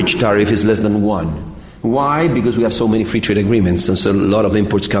average tariff is less than 1. Why? Because we have so many free trade agreements, and so a lot of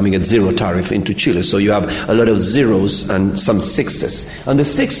imports coming at zero tariff into Chile. So you have a lot of zeros and some 6s. And the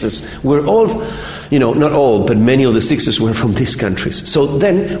 6s were all, not all, but many of the 6s were from these countries. So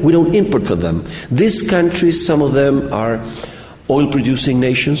then we don't import from them. These countries, some of them are oil-producing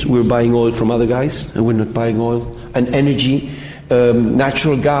nations. We're buying oil from other guys, and we're not buying oil. And energy,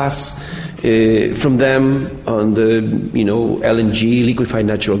 natural gas, from them on the LNG, liquefied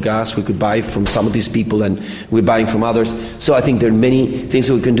natural gas, we could buy from some of these people, and we're buying from others. So I think there are many things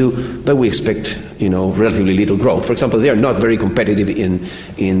that we can do, but we expect relatively little growth. For example, they are not very competitive in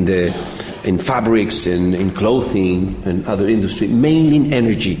fabrics, in clothing, and other industry, mainly in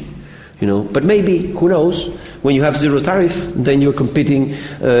energy. But maybe, who knows? When you have zero tariff, then you're competing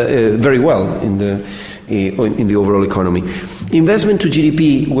very well in the overall economy. Investment to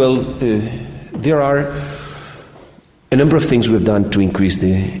GDP, well, there are a number of things we've done to improve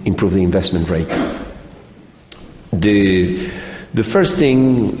the investment rate. The first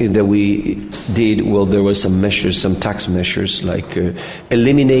thing that we did, well, there were some tax measures, like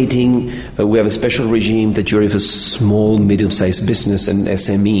eliminating, we have a special regime that you're a small, medium-sized business, an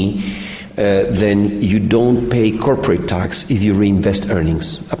SME, then you don't pay corporate tax if you reinvest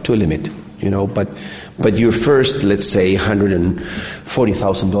earnings, up to a limit. But your first, let's say, $140,000,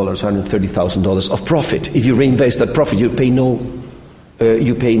 $130,000 of profit. If you reinvest that profit, you pay no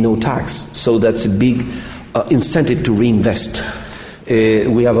tax. So that's a big incentive to reinvest.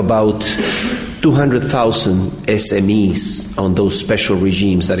 We have about 200,000 SMEs on those special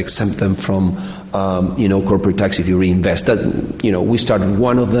regimes that exempt them from corporate tax if you reinvest. We started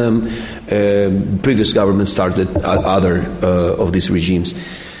one of them. Previous government started other of these regimes.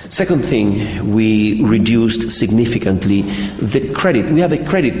 Second thing, we reduced significantly the credit. We have a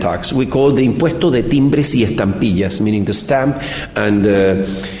credit tax we call the Impuesto de Timbres y Estampillas, meaning the stamp and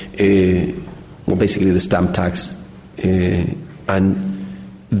basically the stamp tax, and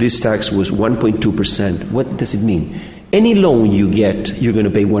this tax was 1.2%. What does it mean? Any loan you get, you're going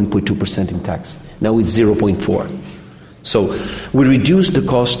to pay 1.2% in tax. Now it's 0.4%. So we reduced the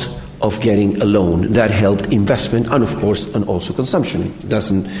cost of getting a loan. That helped investment and, of course, and also consumption. It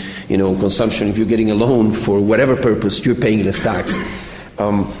doesn't, consumption, if you're getting a loan for whatever purpose, you're paying less tax.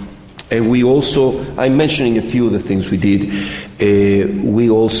 And we also, I'm mentioning a few of the things we did. We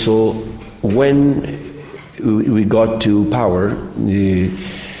also, when we got to power, we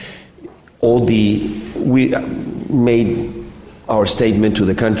made our statement to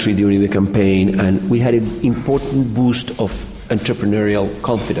the country during the campaign, and we had an important boost of entrepreneurial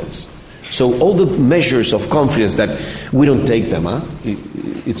confidence. So all the measures of confidence that we don't take them,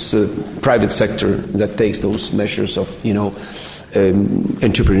 it's the private sector that takes those measures of,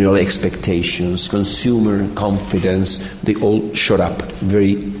 entrepreneurial expectations, consumer confidence, they all shot up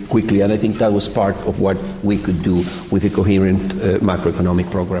very quickly, and I think that was part of what we could do with a coherent macroeconomic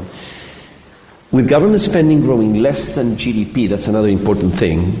program. With government spending growing less than GDP, that's another important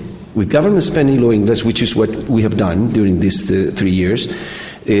thing. With government spending growing less, which is what we have done during these 3 years,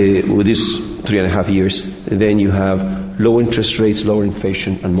 with these 3.5 years, then you have low interest rates, lower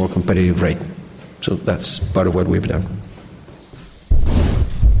inflation, and more competitive rate. So that's part of what we've done.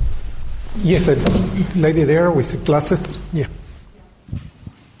 Yes, the lady there with the glasses. Yeah.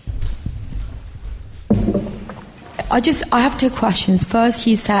 I have two questions. First,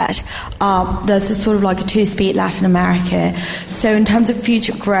 you said there's a sort of like a two-speed Latin America. So in terms of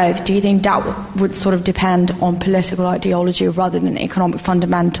future growth, do you think that would sort of depend on political ideology rather than economic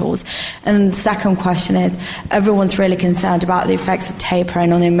fundamentals? And the second question is, everyone's really concerned about the effects of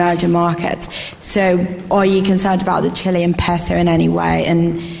tapering on the emerging markets. So are you concerned about the Chilean peso in any way?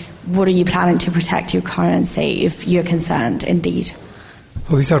 And what are you planning to protect your currency if you're concerned, indeed?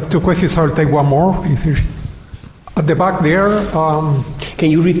 So these are two questions. I'll take one more. At the back there.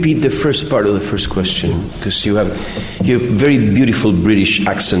 Can you repeat the first part of the first question? Because you have very beautiful British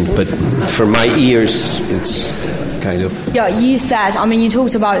accent, but for my ears, it's kind of. Yeah, you said. You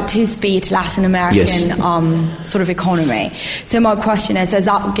talked about a two-speed Latin American yes. Sort of economy. So my question is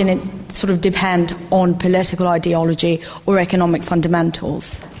that going to sort of depend on political ideology or economic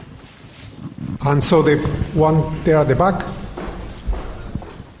fundamentals? And so the one there at the back.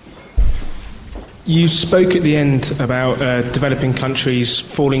 You spoke at the end about developing countries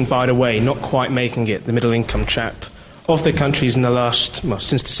falling by the way, not quite making it, the middle income trap. Of the countries in the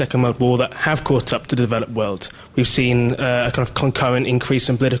since the Second World War that have caught up to the developed world, we've seen a kind of concurrent increase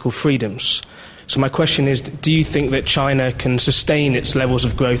in political freedoms. So my question is, do you think that China can sustain its levels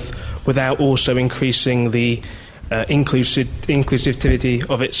of growth without also increasing the inclusivity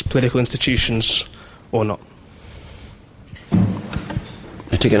of its political institutions or not?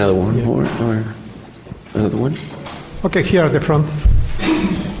 I take another one or another one? Okay, here at the front.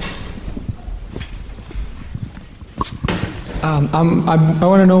 I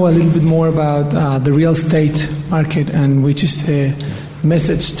want to know a little bit more about the real estate market and which is the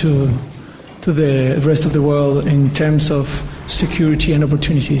message to the rest of the world in terms of security and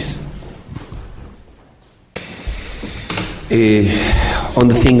opportunities. On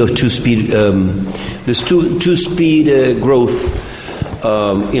the thing of two-speed, there's two-speed growth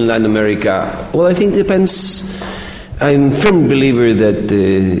in Latin America. Well, I think it depends. I'm a firm believer that,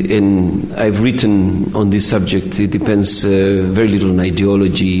 and I've written on this subject, it depends very little on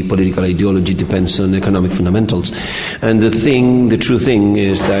ideology, political ideology, depends on economic fundamentals. And the true thing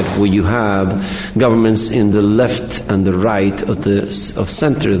is that when you have governments in the left and the right of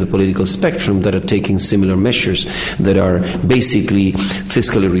center of the political spectrum that are taking similar measures, that are basically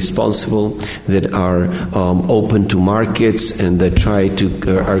fiscally responsible, that are open to markets, and that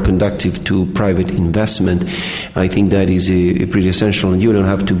are conducive to private investment, I think that is a pretty essential. And you don't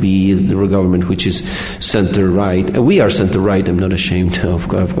have to be the government which is center-right. And we are center-right. I'm not ashamed. Of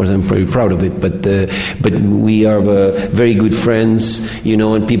course, I'm very proud of it. But we are very good friends,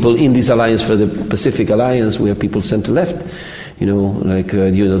 and people in this alliance for the Pacific Alliance, we have people center-left.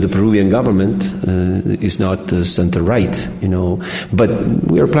 The Peruvian government is not center-right, but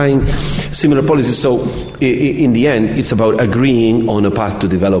we are applying similar policies. So in the end, it's about agreeing on a path to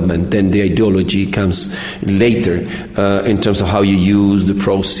development. Then the ideology comes later in terms of how you use the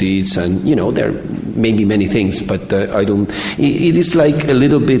proceeds. And, there are maybe many things, but I don't. It is like a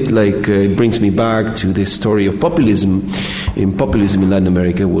little bit like it brings me back to the story of populism. Populism in Latin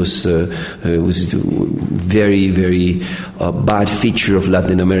America was a very, very bad feature of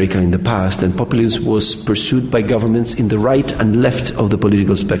Latin America in the past, and populism was pursued by governments in the right and left of the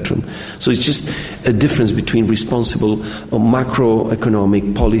political spectrum. So it's just a difference between responsible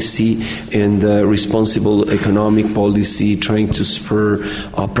macroeconomic policy and responsible economic policy trying to spur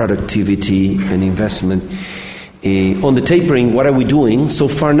productivity and investment. On the tapering, what are we doing? So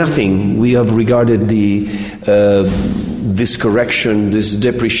far, nothing. We have regarded this correction, this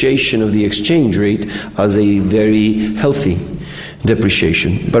depreciation of the exchange rate as a very healthy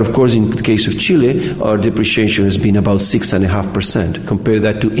depreciation. But of course, in the case of Chile, our depreciation has been about 6.5%. Compare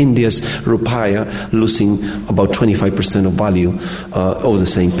that to India's rupiah losing about 25% of value over the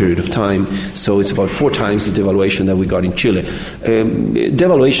same period of time. So it's about 4 times the devaluation that we got in Chile.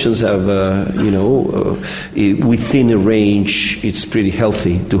 Devaluations have, within a range, it's pretty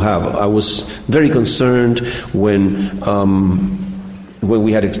healthy to have. I was very concerned when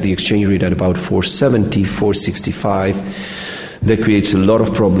we had the exchange rate at about 470, 465. That creates a lot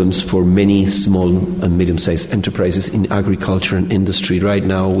of problems for many small and medium-sized enterprises in agriculture and industry. Right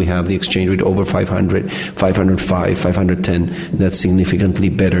now, we have the exchange rate over 500, 505, 510. That's significantly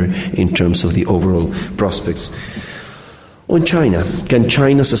better in terms of the overall prospects. On China, can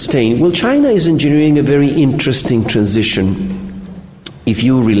China sustain? Well, China is engineering a very interesting transition. If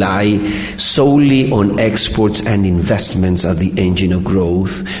you rely solely on exports and investments as the engine of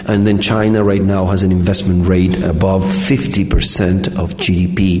growth, and then China right now has an investment rate above 50% of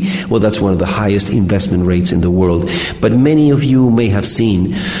GDP, well, that's one of the highest investment rates in the world. But many of you may have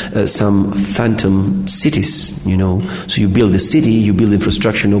seen some phantom cities, So you build a city, you build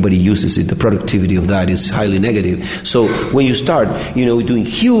infrastructure, nobody uses it. The productivity of that is highly negative. So when you start, doing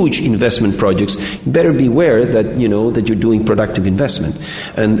huge investment projects, you better beware that, that you're doing productive investment.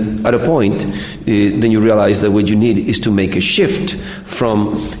 And at a point, then you realize that what you need is to make a shift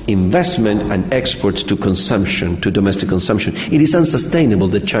from investment and exports to consumption, to domestic consumption. It is unsustainable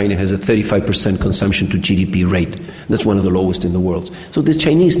that China has a 35% consumption to GDP rate. That's one of the lowest in the world. So the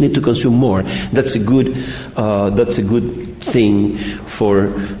Chinese need to consume more. That's a good thing for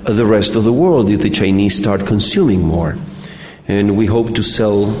the rest of the world if the Chinese start consuming more. And we hope to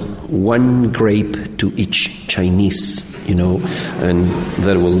sell 1 grape to each Chinese. And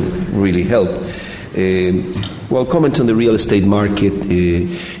that will really help. Comment on the real estate market.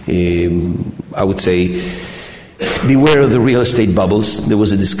 I would say, beware of the real estate bubbles. There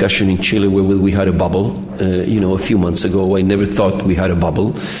was a discussion in Chile where we had a bubble, a few months ago. I never thought we had a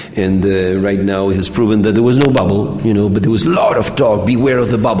bubble. And right now it has proven that there was no bubble, but there was a lot of talk. Beware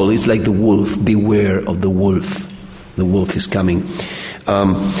of the bubble. It's like the wolf. Beware of the wolf. The wolf is coming.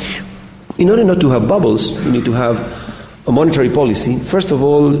 In order not to have bubbles, you need to have a monetary policy. First of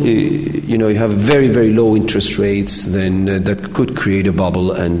all, you have very, very low interest rates, then that could create a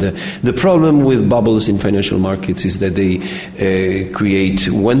bubble. And the problem with bubbles in financial markets is that they create,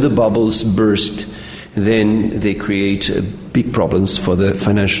 when the bubbles burst, then they create big problems for the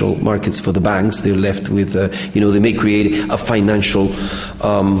financial markets, for the banks. They're left with, they may create a financial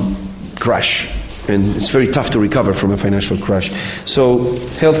crash. And it's very tough to recover from a financial crash. So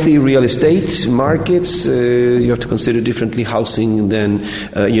healthy real estate markets, you have to consider differently housing than,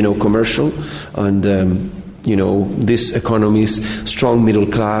 commercial. And, this economy's strong middle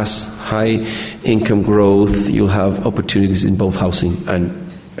class, high income growth, you'll have opportunities in both housing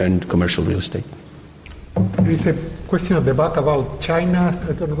and commercial real estate. There is a question at the back about China.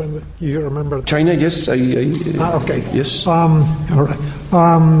 I don't remember. You remember? China, yes. Okay. Yes. All right.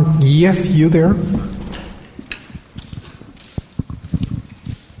 Yes, you there?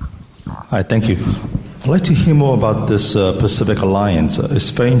 Hi, thank you. I'd like to hear more about this Pacific Alliance. It's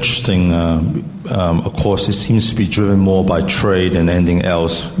very interesting. Of course, it seems to be driven more by trade than anything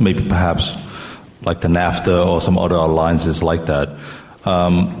else, maybe perhaps like the NAFTA or some other alliances like that.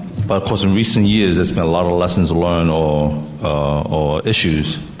 But of course, in recent years, there's been a lot of lessons learned or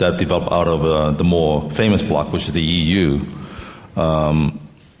issues that have developed out of the more famous bloc, which is the EU.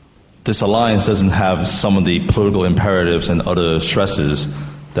 This alliance doesn't have some of the political imperatives and other stresses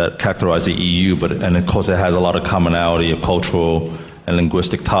that characterize the EU, and of course, it has a lot of commonality of cultural and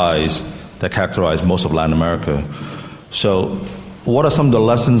linguistic ties that characterize most of Latin America. So, what are some of the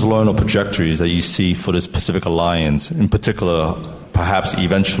lessons learned or trajectories that you see for this Pacific Alliance, in particular, perhaps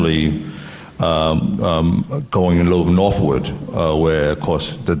eventually going a little northward, where, of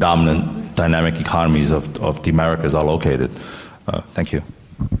course, the dominant dynamic economies of the Americas are located? Thank you.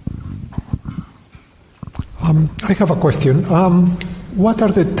 I have a question. what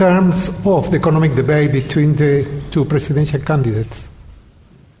are the terms of the economic debate between the two presidential candidates?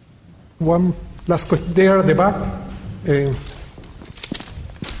 One last question. There at the back.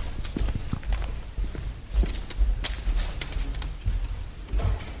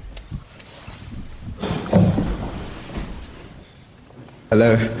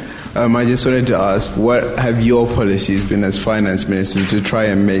 Hello. I just wanted to ask, what have your policies been as finance minister to try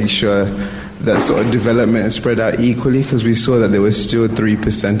and make sure that sort of development is spread out equally? Because we saw that there was still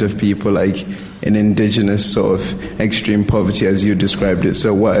 3% of people like in indigenous sort of extreme poverty as you described it.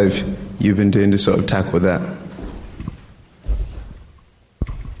 So what have you been doing to sort of tackle that?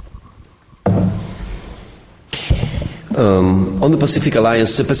 On the Pacific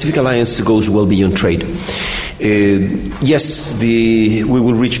Alliance goes well beyond trade. Yes, we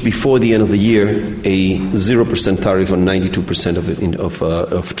will reach before the end of the year a 0% tariff on 92%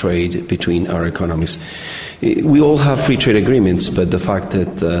 of trade between our economies. We all have free trade agreements, but the fact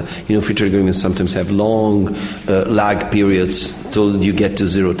that free trade agreements sometimes have long lag periods till you get to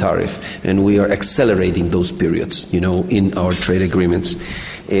zero tariff, and we are accelerating those periods, in our trade agreements.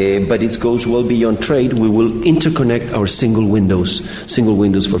 But it goes well beyond trade. We will interconnect our single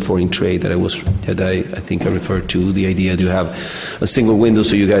windows for foreign trade that I think I referred to. The idea to have a single window,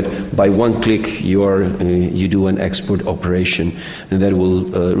 so you get by one click you do an export operation, and that will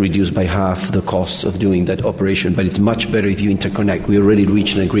reduce by half the costs of doing that operation. But it's much better if you interconnect. We already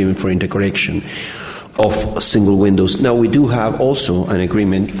reached an agreement for interconnection of single windows. Now we do have also an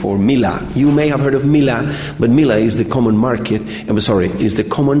agreement for MILA. You may have heard of MILA, but MILA is the common market, is the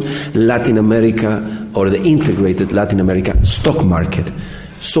common Latin America or the integrated Latin America stock market.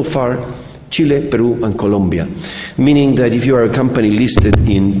 So far, Chile, Peru, and Colombia. Meaning that if you are a company listed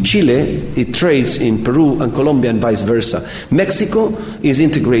in Chile, it trades in Peru and Colombia and vice versa. Mexico is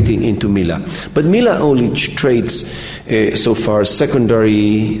integrating into MILA. But MILA only trades so far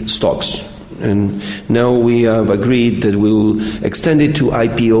secondary stocks. And now we have agreed that we will extend it to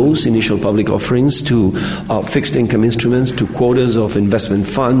IPOs, initial public offerings, to fixed income instruments, to quotas of investment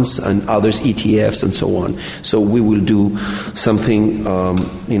funds and others, ETFs and so on. So we will do something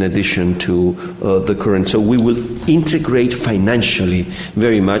in addition to the current. So we will integrate financially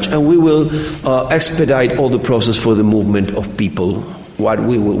very much, and we will expedite all the process for the movement of people. Where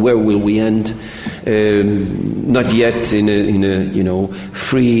will we end? Not yet in a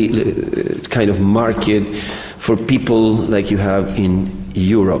free kind of market for people like you have in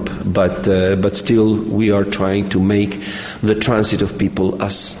Europe, but still we are trying to make the transit of people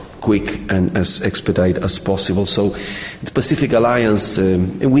as quick and as expedite as possible. So the Pacific Alliance,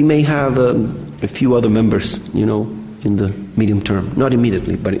 and we may have a few other members, in the medium term, not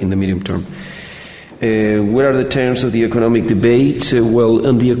immediately, but in the medium term. What are the terms of the economic debate? Well,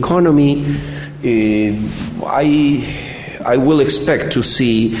 on the economy, I will expect to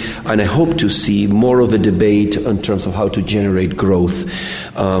see, and I hope to see, more of a debate in terms of how to generate growth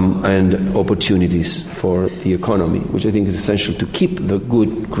and opportunities for the economy, which I think is essential to keep the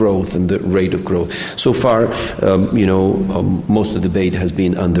good growth and the rate of growth. So far, most of the debate has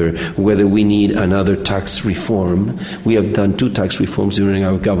been under whether we need another tax reform. We have done 2 tax reforms during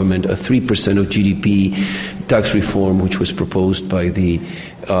our government, a 3% of GDP tax reform, which was proposed by the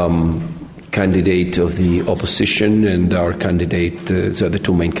candidate of the opposition and our candidate, so the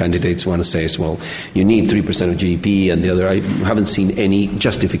 2 main candidates want to say as well, you need 3% of GDP, and the other, I haven't seen any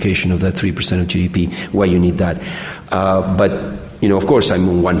justification of that 3% of GDP, why you need that. But of course, I'm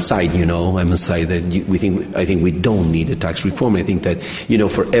on one side. I'm on the side that I think we don't need a tax reform. I think that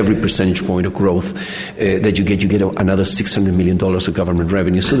for every percentage point of growth that you get another $600 million of government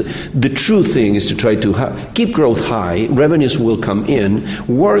revenue. So the true thing is to try to keep growth high. Revenues will come in.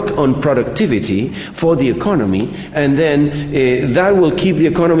 Work on productivity for the economy, and then that will keep the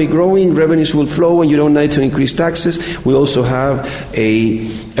economy growing. Revenues will flow, and you don't need to increase taxes. We also have a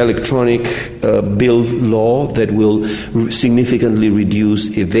electronic bill law that will significantly reduce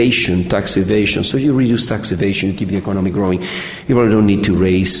tax evasion. So you reduce tax evasion, you keep the economy growing. You probably don't need to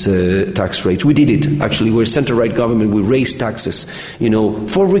raise tax rates. We did it. Actually, we're a center-right government. We raised taxes,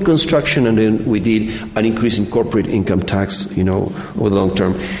 for reconstruction, and then we did an increase in corporate income tax, over the long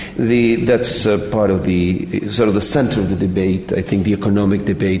term. That's part of the sort of the center of the debate. I think the economic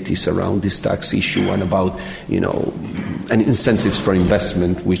debate is around this tax issue and about, and incentives for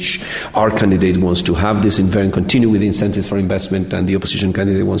investment, which our candidate wants to have this and continue with the incentives for investment, and the opposition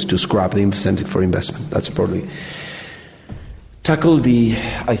candidate wants to scrap the incentive for investment. That's probably tackle the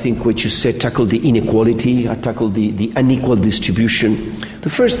inequality, tackle the unequal distribution. The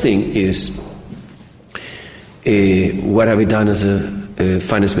first thing is what have we done as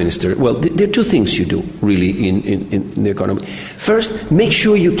finance minister, well, there are two things you do, really, in the economy. First, make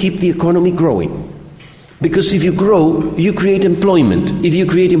sure you keep the economy growing. Because if you grow, you create employment. If you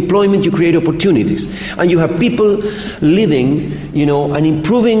create employment, you create opportunities. And you have people living, and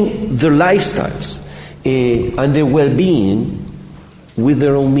improving their lifestyles and their well-being with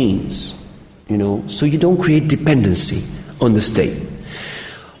their own means. So you don't create dependency on the state.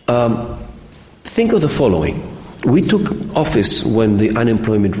 Think of the following. We took office when the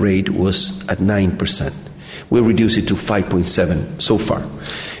unemployment rate was at 9%. We'll reduce it to 5.7 so far.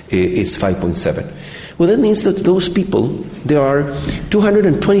 It's 5.7. Well, that means that those people, there are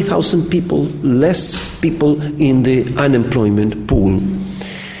 220,000 people, less people in the unemployment pool.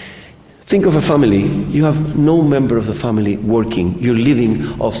 Think of a family. You have no member of the family working. You're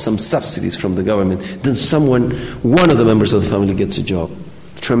living off some subsidies from the government. Then one of the members of the family gets a job.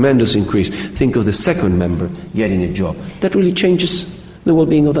 Tremendous increase. Think of the second member getting a job. That really changes the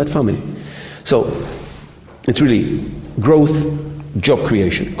well-being of that family. So it's really growth, job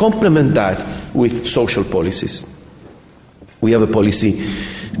creation. Complement that with social policies. We have a policy,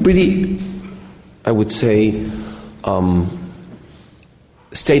 really, I would say,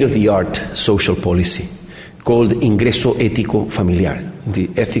 state-of-the-art social policy called Ingreso Ético Familiar, the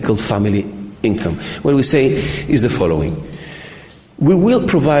ethical family income. What we say is the following. We will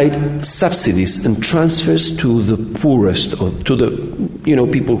provide subsidies and transfers to the poorest, or to the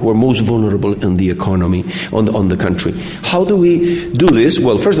people who are most vulnerable in the economy, on the country. How do we do this?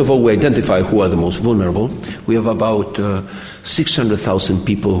 Well, first of all, we identify who are the most vulnerable. We have about 600,000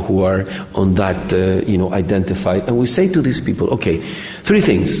 people who are on that, identified. And we say to these people, okay, three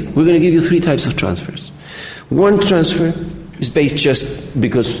things. We're going to give you three types of transfers. One transfer is based just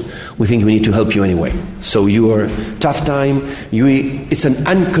because we think we need to help you anyway. So your tough time, it's an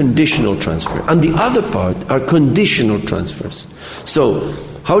unconditional transfer. And the other part are conditional transfers. So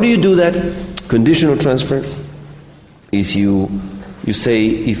how do you do that? Conditional transfer is you say,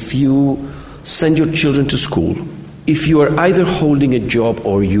 if you send your children to school, if you are either holding a job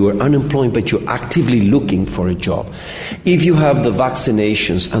or you are unemployed but you're actively looking for a job, if you have the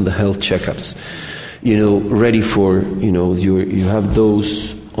vaccinations and the health checkups, ready for, you have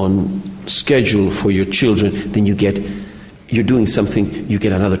those on schedule for your children, then you're doing something, you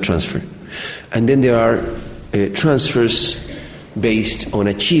get another transfer. And then there are transfers based on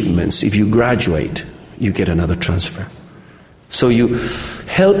achievements. If you graduate, you get another transfer. So you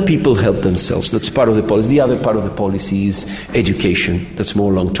help people help themselves. That's part of the policy. The other part of the policy is education. That's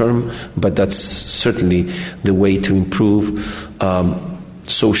more long-term, but that's certainly the way to improve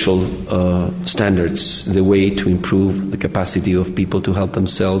social standards, the way to improve the capacity of people to help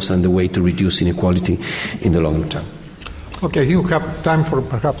themselves, and the way to reduce inequality in the long term. Okay, you have time for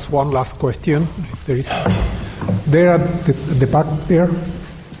perhaps one last question, if there is. There at the back there.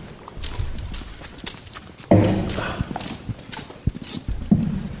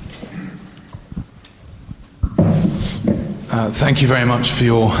 Thank you very much for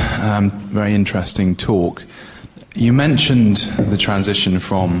your very interesting talk. You mentioned the transition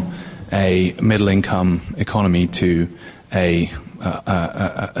from a middle-income economy to a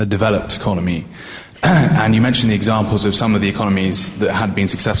developed economy. And you mentioned the examples of some of the economies that had been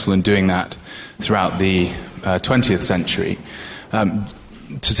successful in doing that throughout the 20th century.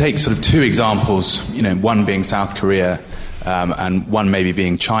 To take sort of two examples, one being South Korea and one maybe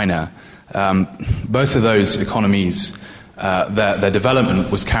being China, both of those economies, their development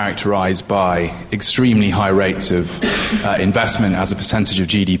was characterized by extremely high rates of investment as a percentage of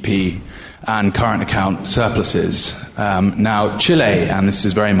GDP and current account surpluses. Now, Chile, and this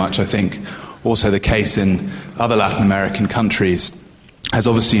is very much, I think, also the case in other Latin American countries, has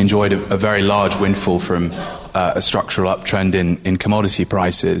obviously enjoyed a very large windfall from a structural uptrend in commodity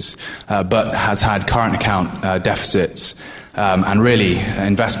prices, but has had current account deficits. And really,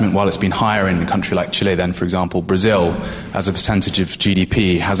 investment, while it's been higher in a country like Chile than, for example, Brazil, as a percentage of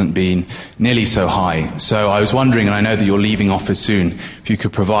GDP, hasn't been nearly so high. So I was wondering, and I know that you're leaving office soon, if you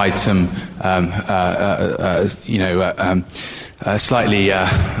could provide some, slightly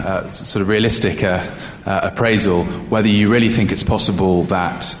sort of realistic appraisal, whether you really think it's possible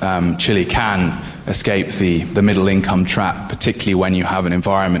that Chile can escape the middle income trap, particularly when you have an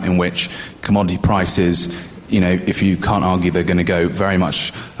environment in which commodity prices, if you can't argue they're going to go very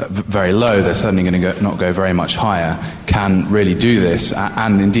low, they're certainly going to not go very much higher, can really do this,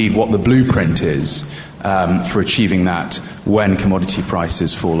 and indeed what the blueprint is for achieving that when commodity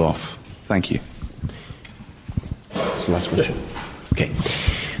prices fall off. Thank you. That's the last question. Okay.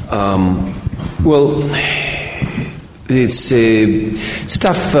 Well, it's a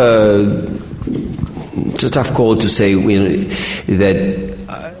tough it's a tough call to say that.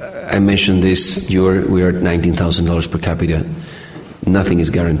 I mentioned this. We are at $19,000 per capita. Nothing is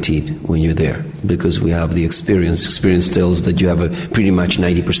guaranteed when you're there because we have the experience. Experience tells that you have a pretty much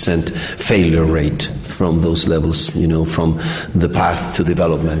 90% failure rate from those levels, from the path to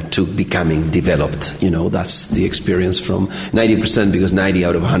development to becoming developed. That's the experience from 90% because 90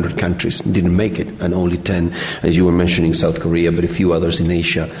 out of 100 countries didn't make it, and only 10, as you were mentioning, South Korea, but a few others in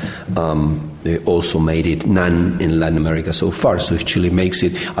Asia they also made it, none in Latin America so far. So if Chile makes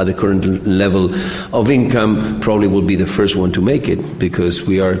it at the current level of income, probably will be the first one to make it because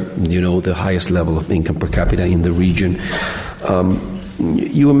we are, the highest level of income per capita in the region.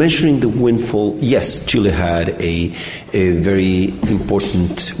 You were mentioning the windfall. Yes, Chile had a very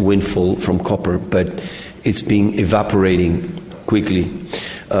important windfall from copper, but it's been evaporating quickly.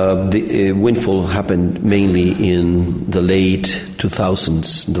 The windfall happened mainly in the late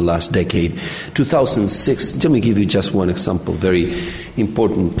 2000s, the last decade. 2006, let me give you just one example, very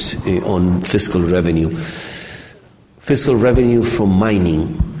important on fiscal revenue. Fiscal revenue from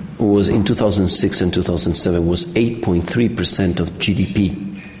mining was in 2006 and 2007 was 8.3% of GDP.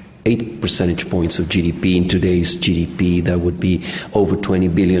 8 percentage points of GDP. In today's GDP, that would be over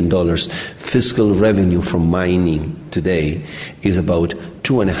 $20 billion. Fiscal revenue from mining today is about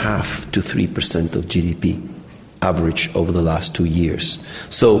 2.5% to 3% of GDP, average over the last 2 years.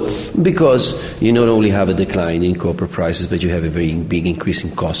 So, because you not only have a decline in copper prices, but you have a very big increase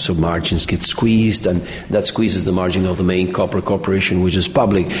in costs, so margins get squeezed, and that squeezes the margin of the main copper corporation, which is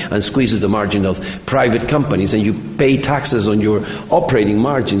public, and squeezes the margin of private companies, and you pay taxes on your operating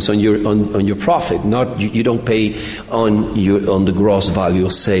margins, on your profit. You don't pay on the gross value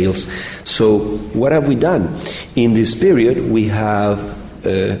of sales. So, what have we done in this period? We have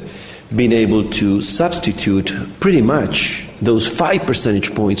been able to substitute pretty much those 5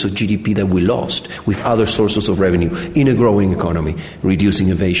 percentage points of GDP that we lost with other sources of revenue in a growing economy, reducing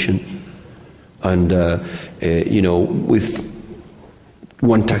evasion, and with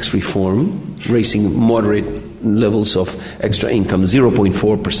one tax reform, raising moderate levels of extra income.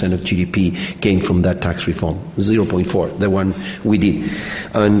 0.4% of GDP came from that tax reform. 0.4, the one we did,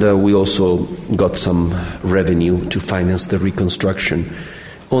 and we also got some revenue to finance the reconstruction.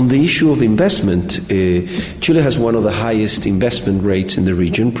 On the issue of investment, Chile has one of the highest investment rates in the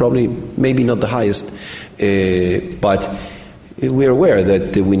region, probably, maybe not the highest, but we are aware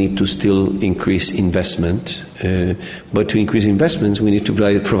that we need to still increase investment. But to increase investments, we need to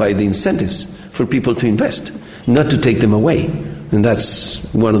provide the incentives for people to invest, not to take them away. And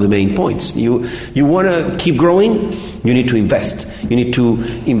that's one of the main points. You want to keep growing, you need to invest. You need to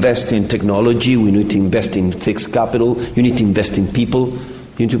invest in technology, we need to invest in fixed capital, you need to invest in people.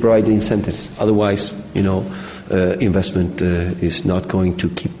 You need to provide the incentives. Otherwise, investment is not going to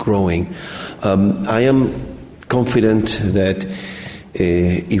keep growing. I am confident that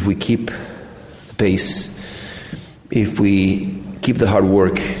if we keep pace, if we keep the hard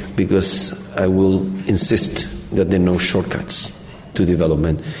work, because I will insist that there are no shortcuts to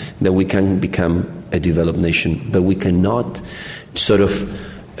development, that we can become a developed nation. But we cannot sort of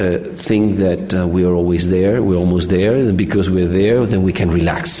think that we are always there, we're almost there, and because we're there, then we can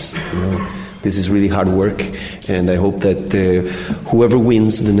relax. This is really hard work, and I hope that whoever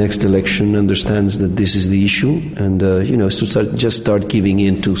wins the next election understands that this is the issue, and to start giving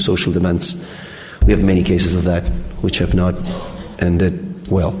in to social demands. We have many cases of that which have not ended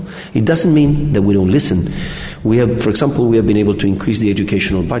well. It doesn't mean that we don't listen. For example, we have been able to increase the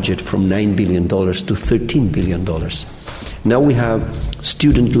educational budget from $9 billion to $13 billion. Now we have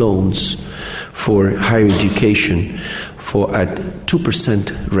student loans for higher education at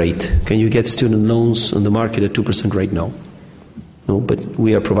 2% rate. Can you get student loans on the market at 2% rate? No, but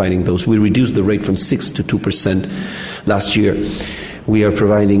we are providing those. We reduced the rate from 6 to 2% last year. We are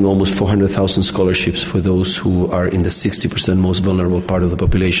providing almost 400,000 scholarships for those who are in the 60% most vulnerable part of the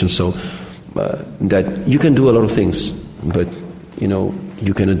population. So that you can do a lot of things, but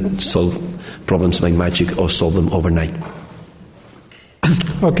you cannot solve problems by magic or solve them overnight.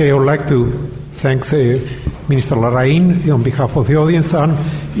 Okay, I would like to thank Minister Larraín on behalf of the audience, and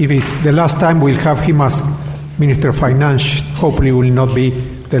the last time we'll have him as Minister of Finance, hopefully will not be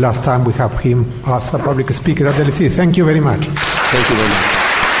the last time we have him as a public speaker at the LSE. Thank you very much. Thank you very much.